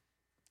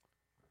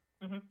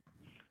 Mm-hmm.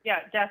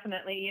 Yeah,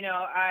 definitely.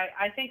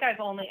 I think I've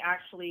only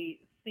actually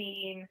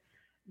seen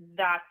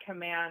that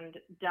command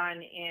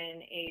done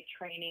in a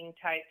training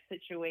type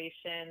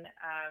situation.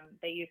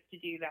 They used to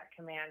do that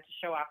command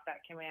to show off that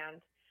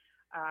command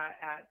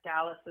at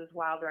Dallas's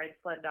Wild Ride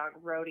Sled Dog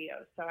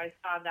Rodeo. So I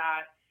saw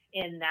that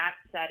in that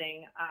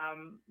setting.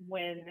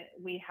 When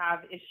we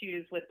have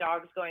issues with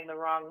dogs going the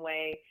wrong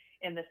way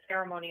in the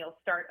ceremonial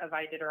start of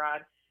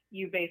Iditarod,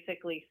 you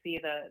basically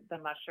see the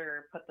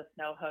musher put the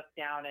snow hook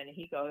down, and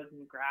he goes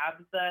and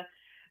grabs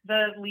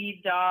the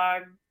lead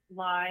dog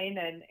line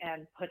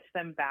and puts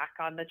them back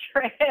on the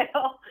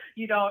trail.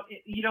 You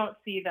don't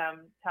see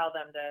them tell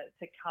them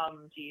to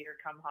come G or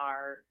come ha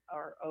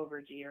or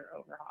over G or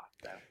over ha.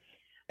 So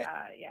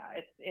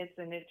it's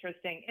an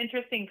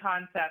interesting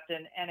concept,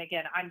 and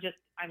again, I'm just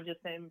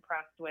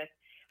impressed with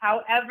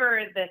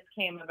however this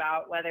came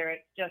about, whether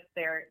it's just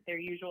their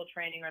usual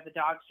training or the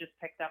dogs just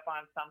picked up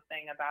on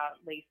something about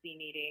Lacey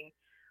needing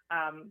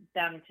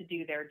them to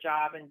do their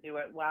job and do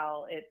it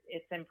well.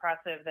 It's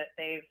impressive that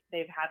they've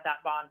had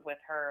that bond with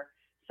her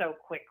so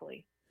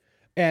quickly.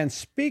 And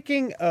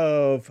speaking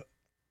of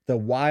the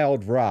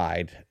Wild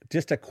Ride,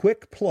 just a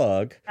quick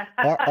plug,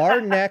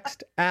 our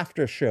next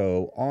after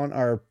show on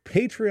our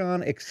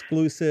Patreon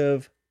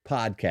exclusive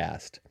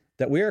podcast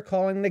that we are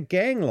calling The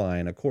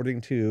Gangline,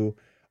 according to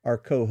our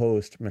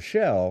co-host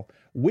Michelle,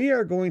 we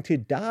are going to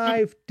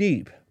dive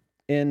deep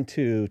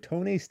into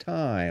Tony's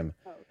time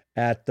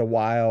at the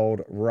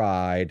Wild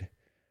Ride.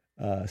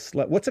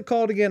 What's it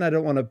called again? I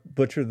don't want to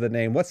butcher the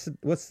name. What's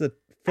the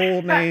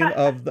full name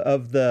of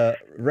the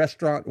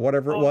restaurant,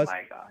 whatever it was? Oh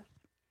my gosh.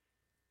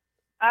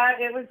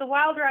 It was the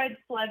Wild Ride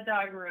Sled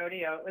Dog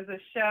Rodeo. It was a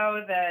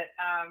show that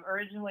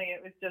originally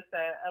it was just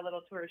a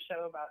little tour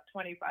show about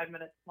 25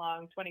 minutes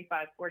long,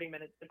 25, 40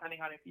 minutes,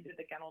 depending on if you did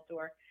the kennel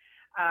tour.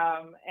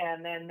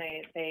 And then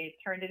they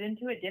turned it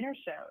into a dinner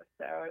show.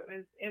 So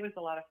it was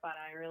a lot of fun.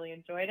 I really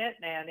enjoyed it.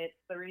 And it's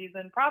the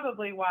reason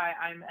probably why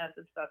I'm as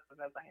obsessed with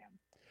it as I am.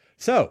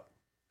 So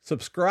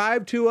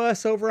subscribe to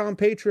us over on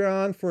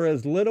Patreon for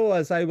as little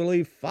as, I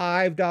believe,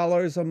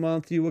 $5 a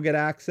month. You will get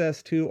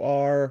access to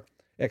our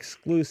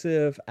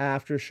exclusive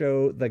after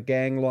show, The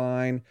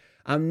Gangline.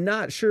 I'm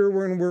not sure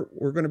when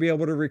we're going to be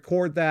able to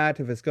record that,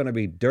 if it's going to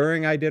be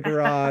during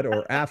Iditarod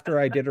or after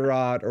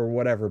Iditarod or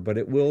whatever, but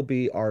it will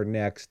be our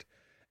next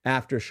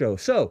after show.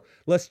 So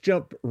let's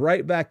jump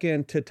right back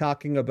into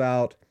talking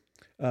about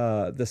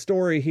the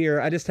story here.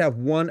 I just have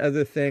one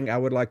other thing I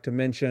would like to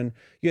mention.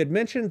 You had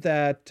mentioned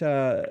that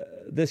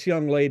this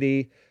young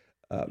lady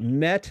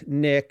met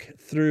Nick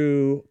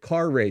through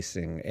car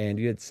racing, and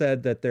you had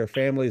said that their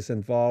family is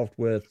involved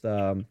with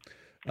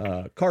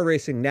car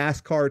racing,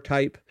 NASCAR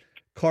type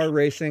car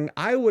racing.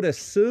 I would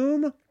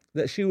assume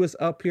that she was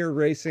up here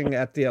racing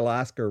at the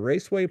Alaska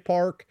Raceway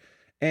Park,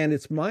 and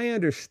it's my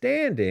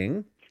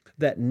understanding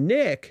that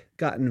Nick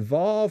got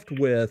involved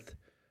with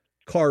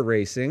car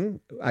racing.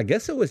 I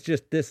guess it was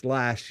just this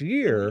last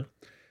year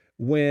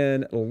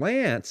when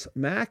Lance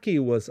Mackey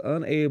was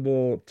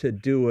unable to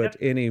do it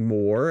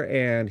anymore,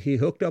 and he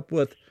hooked up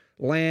with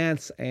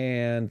Lance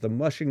and the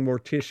mushing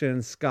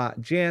mortician Scott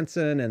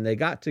Jansen, and they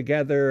got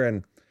together,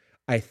 and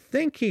I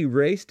think he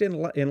raced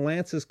in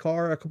Lance's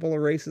car a couple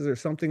of races or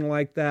something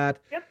like that.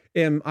 Yep.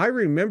 Am I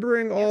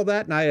remembering all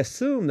that? And I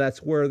assume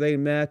that's where they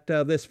met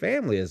this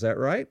family. Is that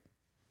right?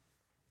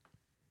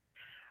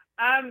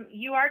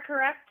 You are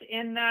correct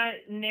in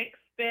that Nick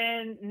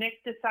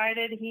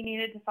decided he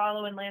needed to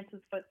follow in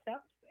Lance's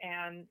footsteps,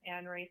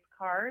 and race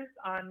cars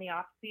on the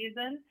off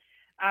season.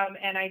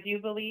 And I do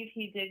believe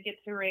he did get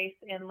to race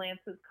in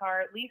Lance's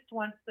car at least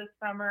once this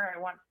summer. I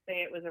want to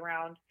say it was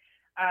around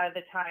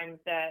the time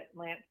that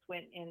Lance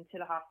went into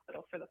the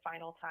hospital for the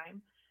final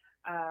time.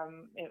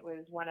 It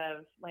was one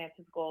of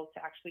Lance's goals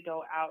to actually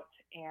go out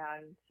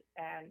and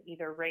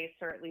either race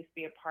or at least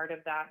be a part of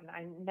that. And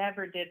I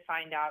never did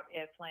find out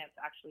if Lance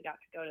actually got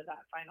to go to that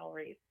final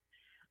race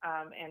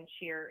and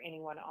cheer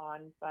anyone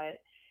on.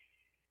 But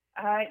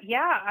I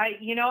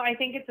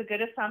think it's a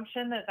good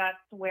assumption that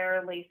that's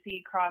where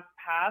Lacey crossed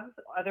paths.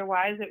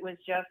 Otherwise, it was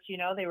just,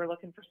 they were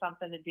looking for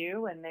something to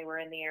do and they were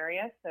in the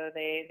area. So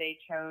they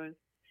chose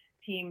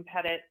Team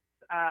Pettit's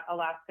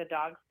Alaska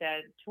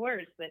Dogstead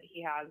tours that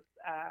he has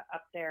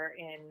up there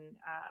in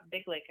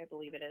Big Lake, I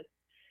believe it is.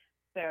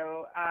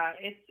 So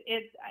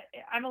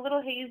I'm a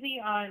little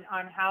hazy on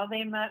how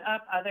they met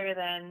up, other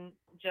than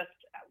just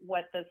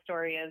what the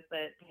story is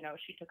that,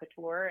 she took a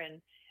tour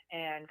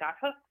and got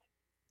hooked.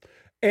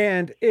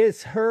 And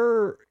is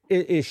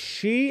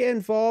she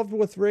involved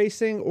with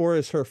racing, or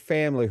is her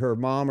family, her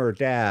mom or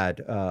dad,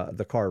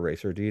 the car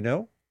racer? Do you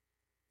know?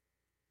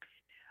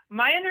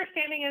 My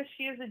understanding is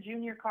she is a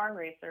junior car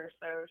racer,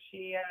 so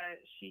she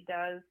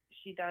does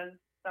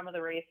some of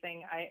the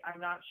racing. I'm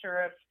not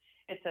sure if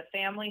it's a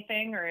family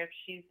thing or if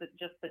she's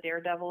just the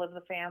daredevil of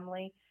the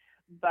family,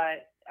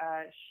 but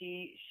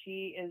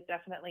she is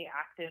definitely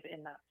active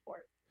in that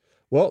sport.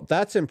 Well,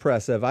 that's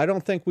impressive. I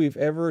don't think we've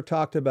ever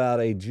talked about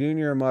a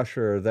junior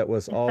musher that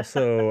was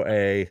also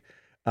a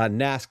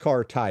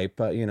NASCAR type.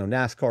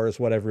 NASCAR is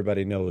what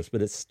everybody knows,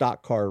 but it's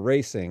stock car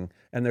racing,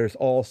 and there's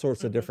all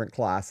sorts of different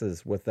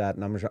classes with that.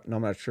 And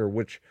I'm not sure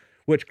which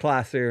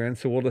class they're in,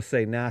 so we'll just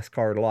say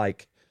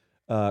NASCAR-like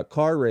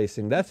car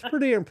racing. That's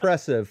pretty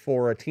impressive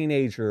for a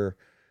teenager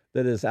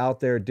that is out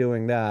there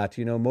doing that.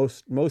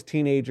 Most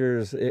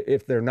teenagers,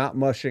 if they're not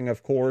mushing,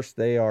 of course,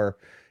 they are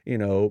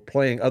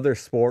playing other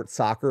sports,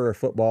 soccer or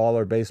football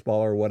or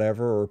baseball or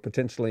whatever, or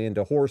potentially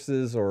into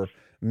horses or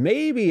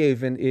maybe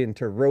even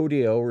into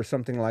rodeo or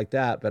something like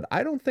that. But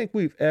I don't think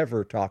we've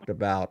ever talked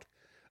about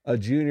a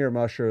junior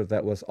musher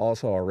that was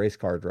also a race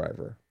car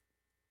driver.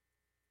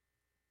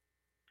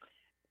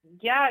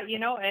 Yeah,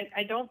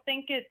 I don't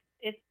think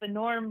it's the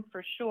norm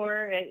for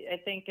sure.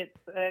 I think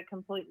it's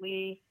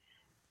completely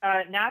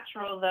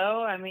natural,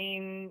 though. I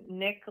mean,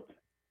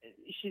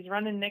 she's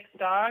running Nick's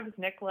dogs.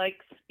 Nick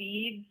likes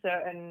speed,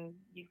 and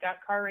you've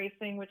got car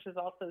racing, which is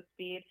also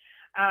speed.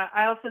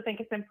 I also think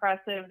it's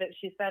impressive that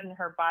she said in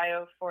her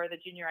bio for the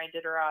Junior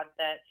Iditarod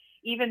that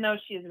even though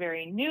she is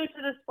very new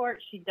to the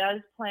sport, she does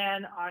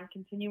plan on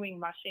continuing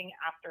mushing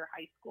after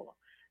high school.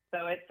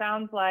 So it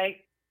sounds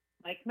like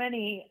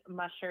many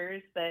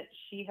mushers, that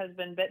she has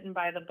been bitten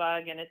by the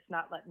bug and it's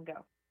not letting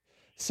go.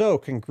 So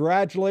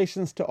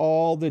congratulations to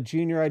all the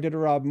Junior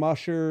Iditarod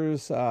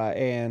mushers,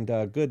 and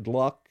good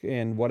luck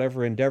in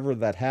whatever endeavor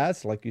that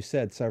has. Like you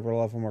said,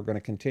 several of them are going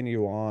to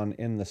continue on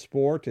in the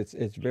sport.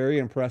 It's very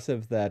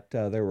impressive that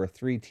there were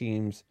 3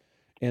 teams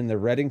in the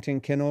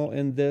Redington kennel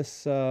in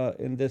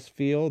this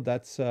field.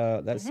 That's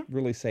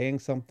really saying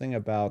something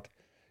about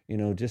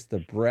just the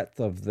breadth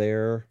of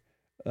their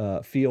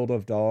field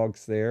of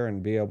dogs there,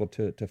 and be able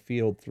to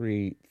field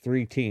three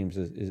teams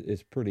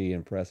is pretty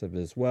impressive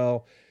as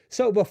well.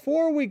 So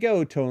before we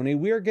go, Tony,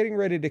 we are getting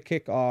ready to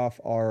kick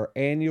off our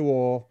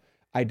annual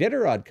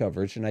Iditarod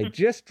coverage, and I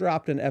just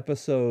dropped an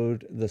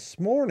episode this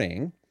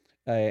morning,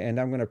 and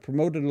I'm going to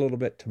promote it a little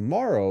bit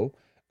tomorrow,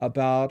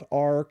 about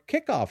our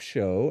kickoff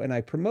show, and I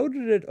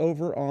promoted it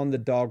over on the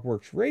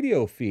DogWorks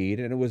radio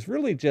feed, and it was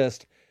really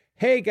just,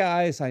 hey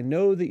guys, I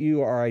know that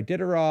you are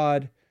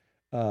Iditarod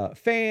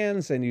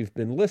fans, and you've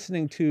been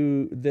listening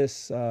to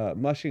this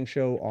mushing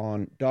show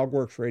on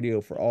DogWorks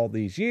radio for all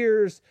these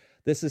years.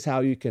 This is how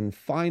you can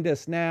find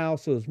us now.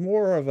 So it's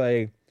more of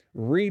a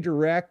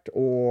redirect,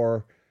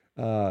 or,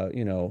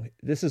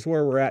 this is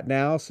where we're at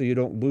now, so you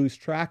don't lose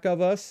track of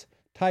us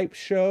type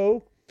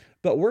show.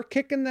 But we're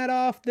kicking that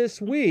off this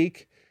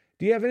week.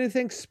 Do you have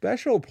anything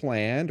special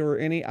planned, or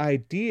any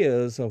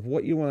ideas of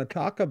what you want to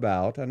talk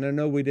about? And I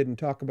know we didn't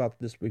talk about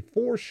this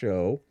before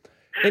show.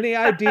 Any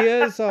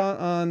ideas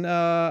on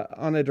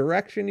a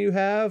direction you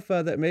have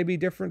that may be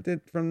different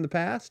from the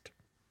past?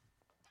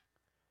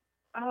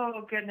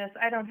 Oh goodness,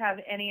 I don't have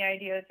any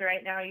ideas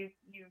right now. You've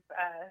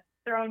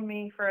thrown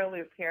me for a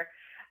loop here.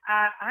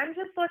 I'm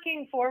just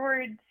looking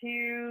forward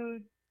to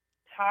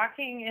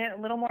talking a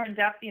little more in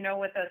depth,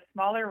 with a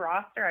smaller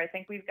roster. I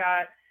think we've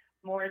got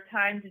more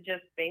time to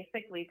just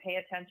basically pay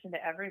attention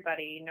to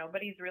everybody.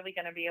 Nobody's really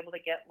going to be able to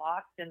get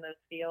lost in this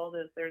field,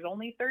 as there's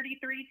only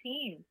 33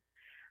 teams.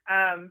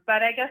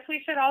 But I guess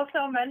we should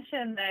also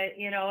mention that,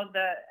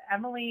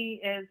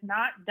 Emily is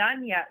not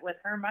done yet with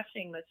her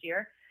mushing this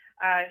year.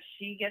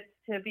 She gets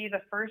to be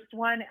the first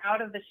one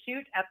out of the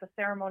chute at the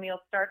ceremonial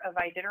start of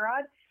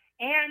Iditarod.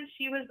 And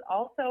she was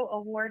also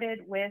awarded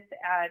with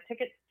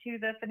tickets to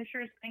the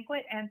Finishers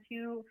Banquet and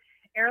 2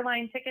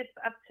 airline tickets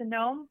up to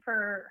Nome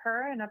for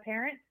her and a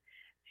parent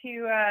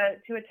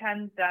to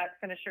attend that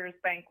Finishers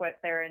Banquet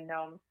there in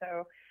Nome.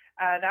 So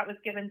That was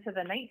given to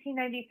the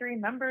 1993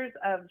 members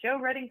of Joe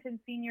Reddington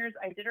Sr.'s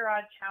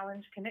Iditarod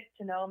Challenge Connect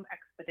to Nome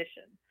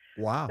expedition.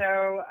 Wow.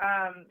 So,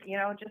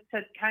 just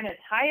to kind of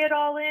tie it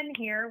all in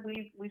here,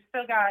 we've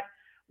still got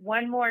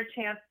one more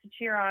chance to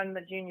cheer on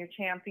the junior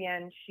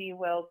champion. She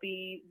will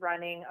be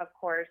running, of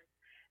course,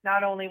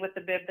 not only with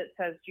the bib that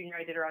says Junior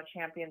Iditarod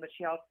Champion, but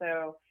she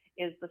also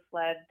is the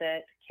sled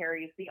that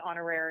carries the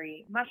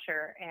honorary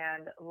musher.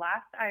 And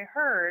last I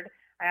heard,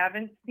 I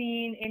haven't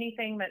seen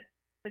anything that's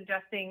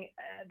suggesting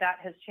that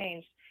has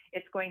changed.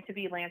 It's going to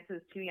be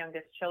Lance's two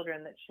youngest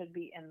children that should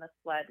be in the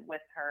sled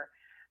with her,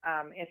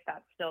 if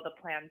that's still the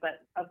plan.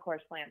 But of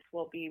course, Lance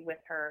will be with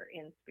her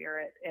in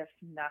spirit, if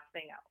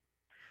nothing else.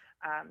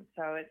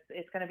 So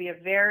it's going to be a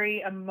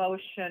very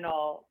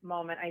emotional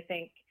moment, I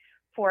think,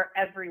 for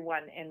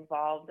everyone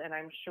involved, and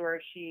I'm sure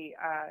she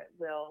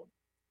will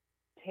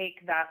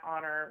take that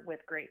honor with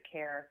great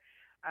care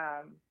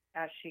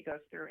as she goes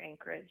through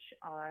Anchorage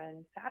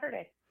on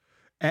Saturday.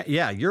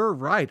 Yeah, you're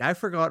right. I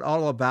forgot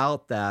all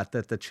about that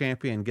the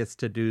champion gets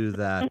to do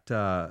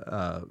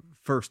that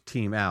first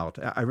team out.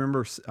 I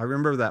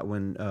remember that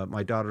when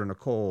my daughter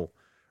Nicole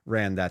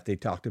ran that, they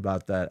talked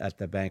about that at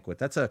the banquet.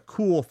 That's a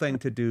cool thing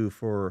to do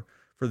for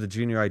the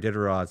junior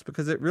Iditarods,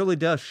 because it really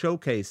does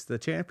showcase the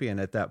champion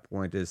at that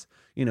point. Is,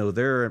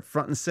 they're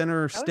front and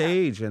center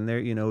stage, and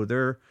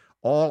they're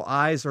all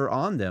eyes are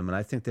on them. And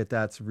I think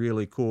that's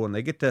really cool. And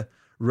they get to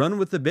run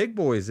with the big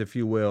boys, if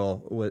you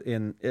will,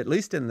 at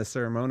least in the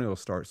ceremonial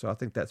start. So I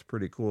think that's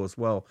pretty cool as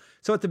well.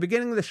 So at the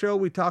beginning of the show,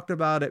 we talked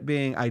about it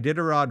being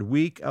Iditarod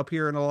week up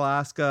here in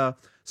Alaska.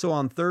 So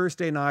on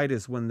Thursday night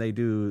is when they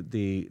do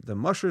the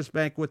Mushers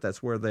Banquet.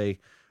 That's where they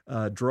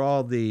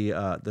draw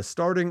the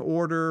starting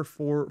order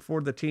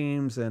for the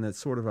teams, and it's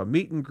sort of a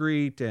meet and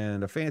greet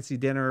and a fancy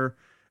dinner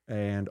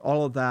and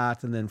all of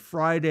that. And then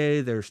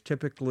Friday, there's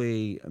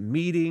typically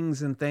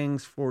meetings and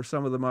things for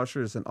some of the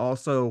mushers, and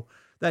also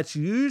that's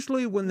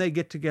usually when they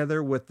get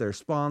together with their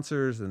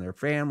sponsors and their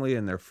family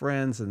and their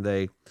friends, and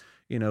they,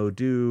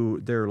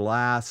 do their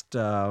last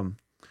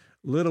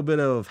little bit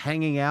of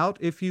hanging out,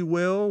 if you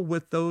will,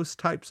 with those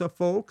types of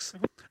folks.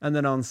 And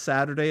then on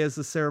Saturday is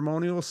the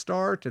ceremonial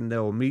start, and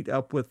they'll meet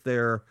up with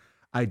their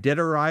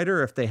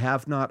Iditarider if they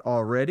have not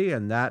already,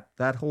 and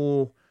that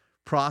whole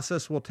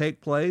process will take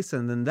place.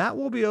 And then that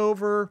will be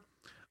over,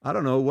 I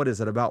don't know, what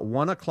is it, about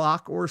 1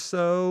 o'clock or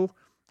so.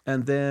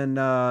 And then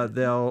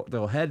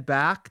they'll head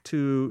back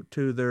to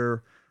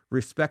their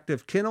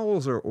respective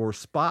kennels or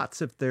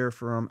spots if they're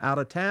from out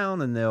of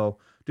town, and they'll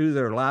do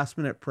their last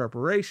minute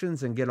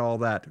preparations and get all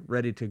that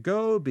ready to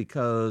go,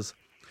 because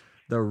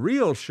the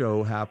real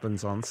show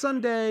happens on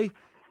Sunday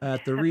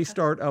at the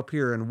restart up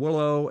here in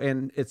Willow.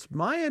 And it's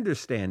my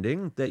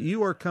understanding that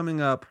you are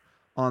coming up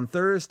on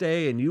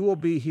Thursday, and you will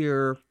be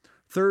here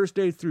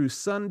Thursday through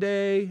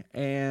Sunday,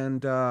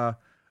 and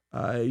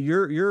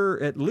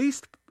you're at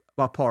least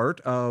a part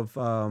of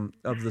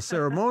the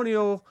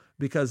ceremonial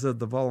because of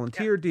the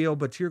volunteer deal,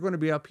 but you're going to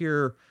be up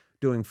here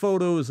doing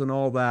photos and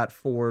all that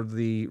for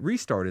the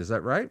restart. Is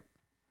that right?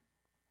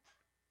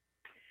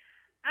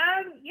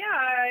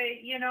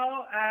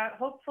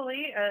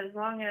 Hopefully, as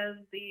long as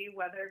the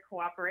weather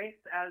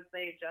cooperates, as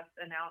they just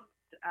announced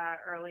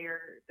earlier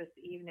this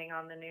evening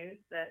on the news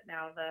that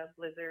now the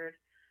blizzard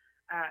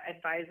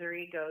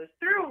advisory goes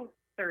through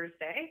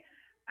Thursday.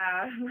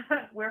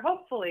 We're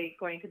hopefully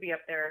going to be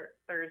up there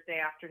Thursday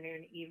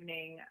afternoon,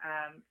 evening.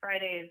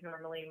 Friday is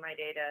normally my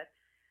day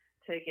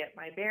to get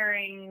my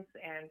bearings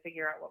and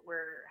figure out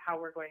how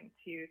we're going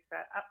to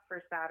set up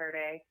for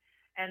Saturday.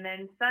 And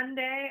then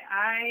Sunday,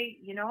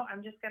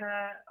 I'm just going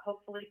to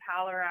hopefully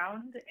pal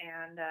around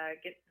and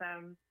get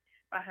some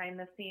behind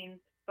the scenes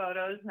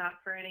photos,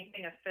 not for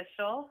anything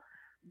official,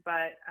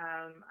 but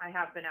I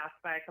have been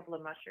asked by a couple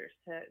of mushers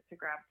to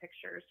grab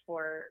pictures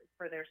for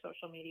their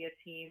social media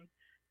team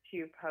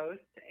to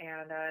post.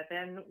 And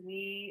then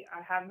we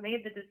have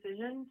made the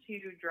decision to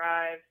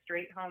drive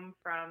straight home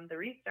from the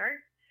restart,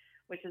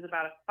 which is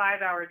about a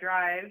 5-hour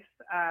drive,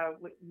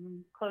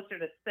 closer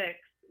to 6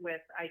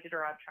 with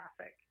Iditarod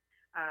traffic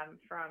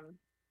from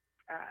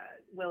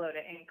Willow to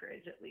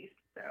Anchorage at least.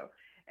 So,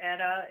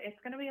 and it's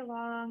going to be a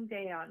long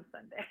day on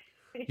Sunday.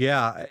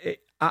 Yeah,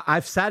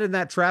 I've sat in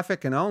that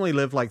traffic, and I only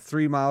live like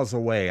 3 miles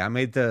away. I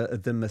made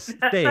the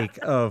mistake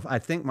of, I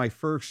think my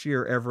first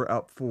year ever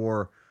up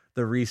for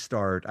the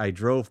restart, I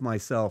drove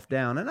myself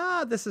down, and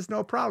this is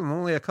no problem,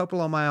 only a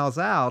couple of miles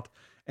out,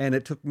 and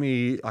it took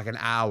me like an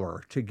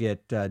hour to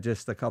get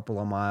just a couple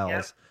of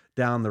miles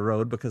down the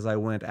road, because I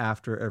went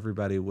after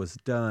everybody was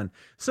done.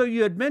 So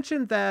you had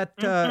mentioned that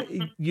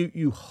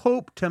you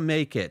hope to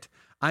make it.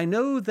 I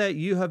know that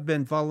you have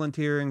been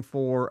volunteering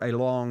for a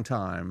long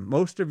time,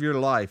 most of your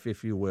life,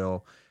 if you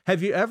will.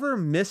 Have you ever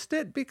missed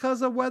it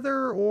because of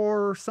weather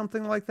or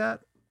something like that?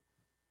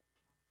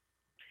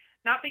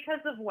 Not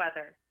because of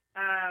weather.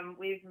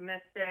 We've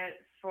missed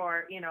it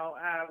for,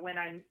 when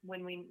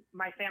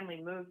my family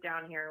moved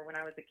down here when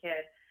I was a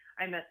kid,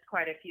 I missed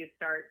quite a few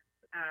starts.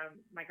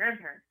 My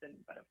grandparents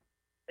didn't, but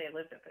they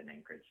lived up in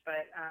Anchorage,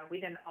 but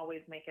we didn't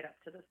always make it up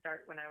to the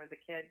start when I was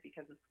a kid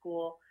because of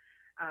school.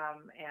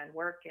 and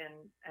work and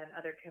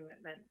other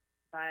commitments.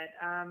 But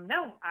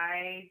no,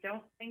 I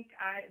don't think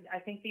I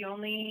think the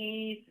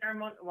only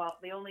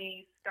the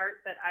only start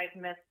that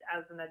I've missed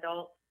as an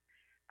adult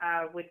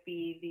would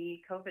be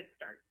the COVID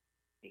start,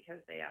 because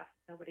they asked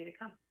nobody to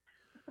come.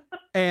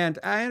 And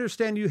I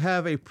understand you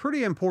have a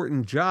pretty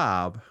important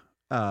job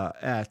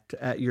at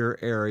your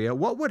area.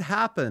 What would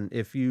happen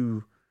if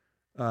you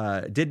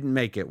didn't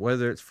make it,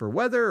 whether it's for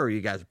weather or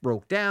you guys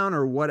broke down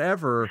or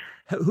whatever?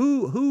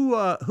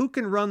 Who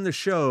can run the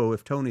show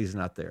if Tony's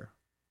not there?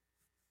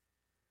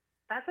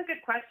 That's a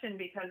good question,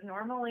 because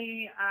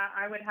normally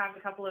I would have a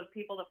couple of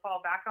people to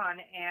fall back on,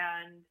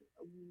 and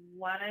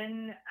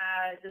one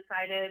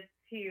decided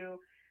to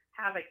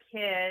have a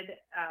kid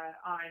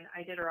on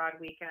Iditarod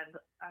weekend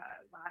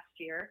last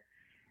year,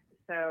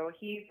 so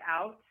he's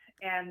out.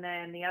 And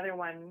then the other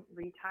one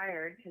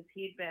retired because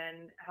he'd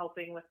been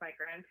helping with my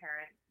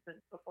grandparents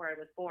since before I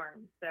was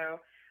born.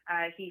 So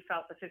he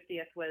felt the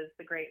 50th was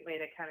the great way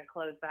to kind of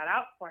close that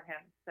out for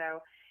him.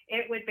 So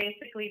it would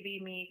basically be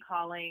me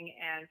calling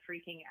and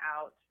freaking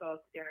out both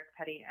Derek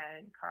Petty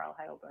and Carl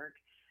Heidelberg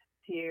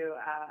to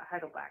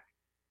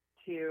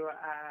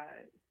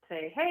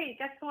say, hey,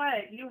 guess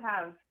what? You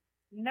have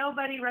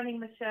nobody running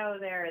the show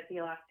there at the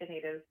Alaska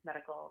Native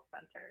Medical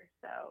Center.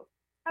 So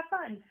have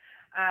fun.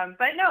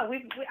 But no,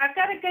 I've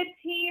got a good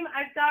team.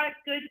 I've got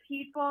good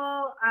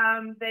people.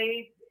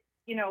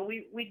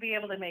 We'd be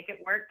able to make it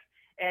work.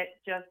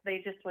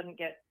 They just wouldn't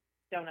get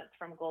donuts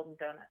from Golden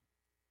Donuts.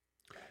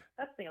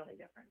 That's the only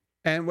difference.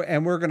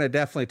 And we're going to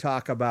definitely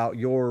talk about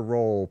your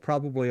role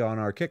probably on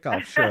our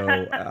kickoff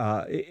show.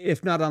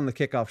 If not on the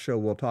kickoff show,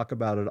 we'll talk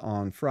about it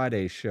on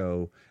Friday's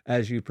show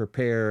as you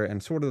prepare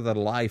and sort of the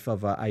life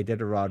of an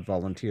Iditarod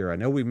volunteer. I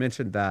know we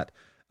mentioned that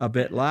a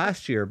bit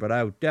last year, but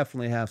I would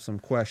definitely have some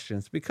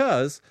questions,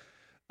 because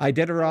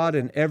Iditarod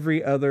and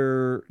every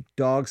other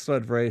dog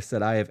sled race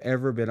that I have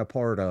ever been a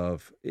part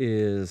of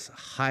is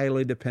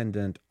highly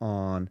dependent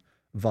on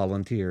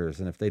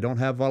volunteers. And if they don't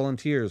have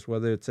volunteers,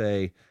 whether it's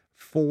a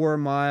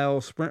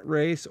 4-mile sprint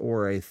race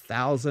or a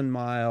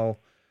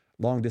 1,000-mile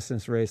long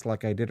distance race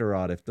like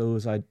Iditarod, if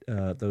those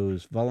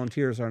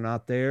volunteers are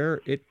not there,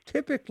 it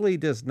typically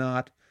does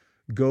not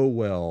go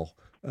well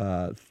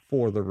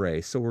for the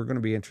race. So we're going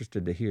to be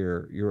interested to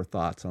hear your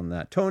thoughts on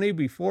that. Tony,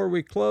 before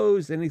we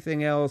close,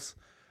 anything else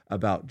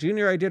about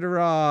Junior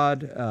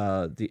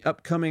Iditarod, the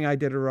upcoming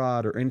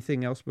Iditarod, or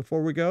anything else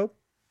before we go?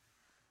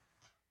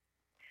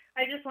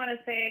 I just want to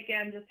say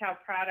again just how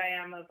proud I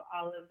am of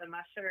all of the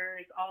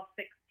mushers, all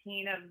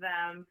 16 of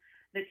them.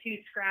 The 2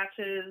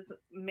 scratches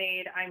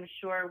made, I'm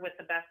sure, with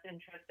the best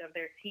interest of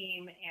their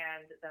team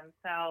and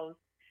themselves.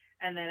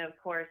 And then, of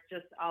course,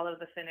 just all of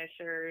the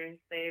finishers.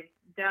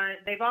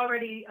 They've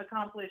already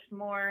accomplished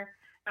more,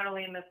 not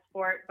only in the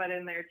sport, but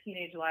in their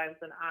teenage lives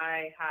than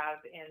I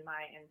have in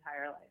my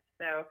entire life.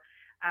 So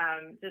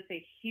just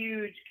a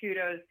huge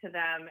kudos to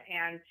them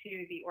and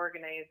to the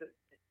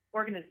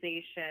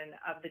organization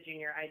of the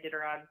Junior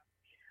Iditarod,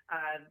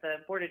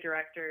 the board of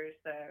directors,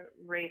 the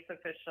race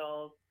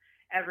officials,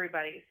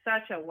 everybody.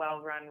 Such a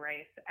well-run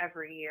race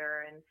every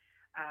year, and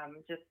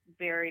just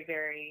very,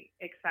 very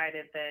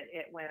excited that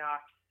it went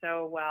off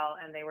so well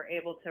and they were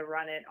able to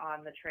run it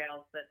on the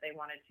trails that they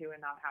wanted to and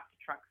not have to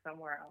truck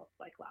somewhere else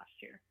like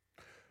last year.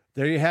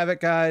 There you have it,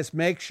 guys.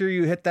 Make sure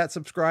you hit that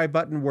subscribe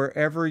button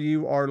wherever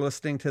you are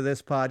listening to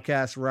this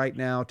podcast right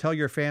now. Tell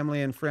your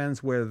family and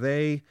friends where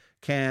they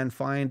can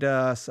find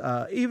us.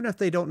 Even if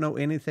they don't know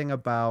anything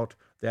about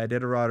the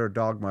Iditarod or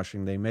dog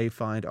mushing, they may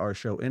find our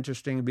show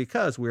interesting,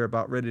 because we're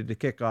about ready to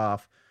kick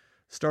off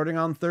starting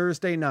on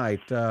Thursday night,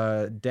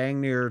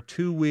 dang near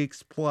 2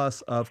 weeks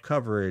plus of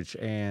coverage.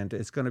 And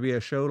it's going to be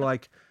a show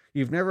like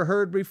you've never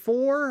heard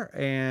before.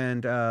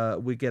 And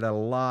we get a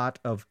lot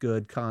of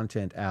good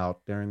content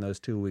out during those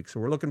 2 weeks. So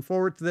we're looking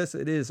forward to this.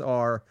 It is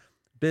our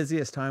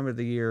busiest time of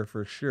the year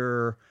for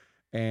sure.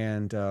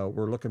 And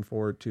we're looking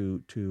forward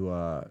to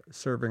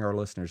serving our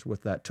listeners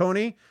with that.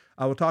 Tony,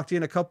 I will talk to you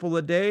in a couple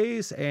of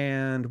days.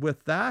 And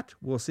with that,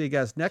 we'll see you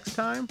guys next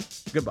time.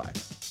 Goodbye.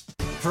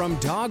 From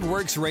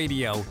DogWorks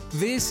Radio,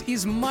 this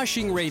is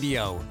Mushing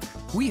Radio.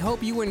 We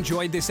hope you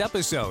enjoyed this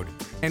episode,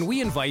 and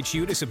we invite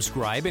you to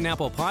subscribe in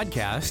Apple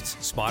Podcasts,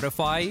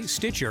 Spotify,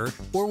 Stitcher,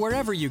 or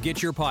wherever you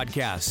get your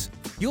podcasts.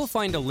 You'll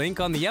find a link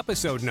on the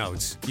episode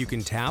notes. You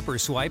can tap or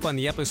swipe on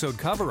the episode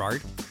cover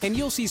art, and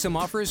you'll see some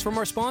offers from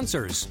our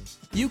sponsors.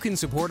 You can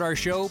support our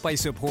show by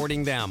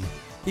supporting them.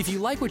 If you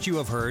like what you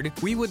have heard,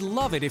 we would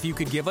love it if you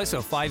could give us a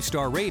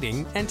 5-star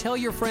rating and tell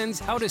your friends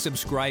how to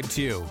subscribe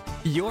too.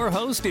 Your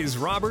host is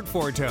Robert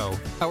Forto.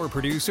 Our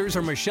producers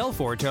are Michelle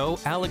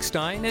Forto, Alex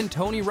Stein, and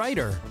Tony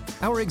Ryder.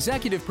 Our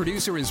executive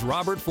producer is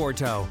Robert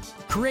Forto.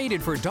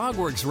 Created for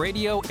DogWorks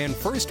Radio and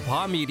First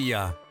Paw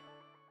Media.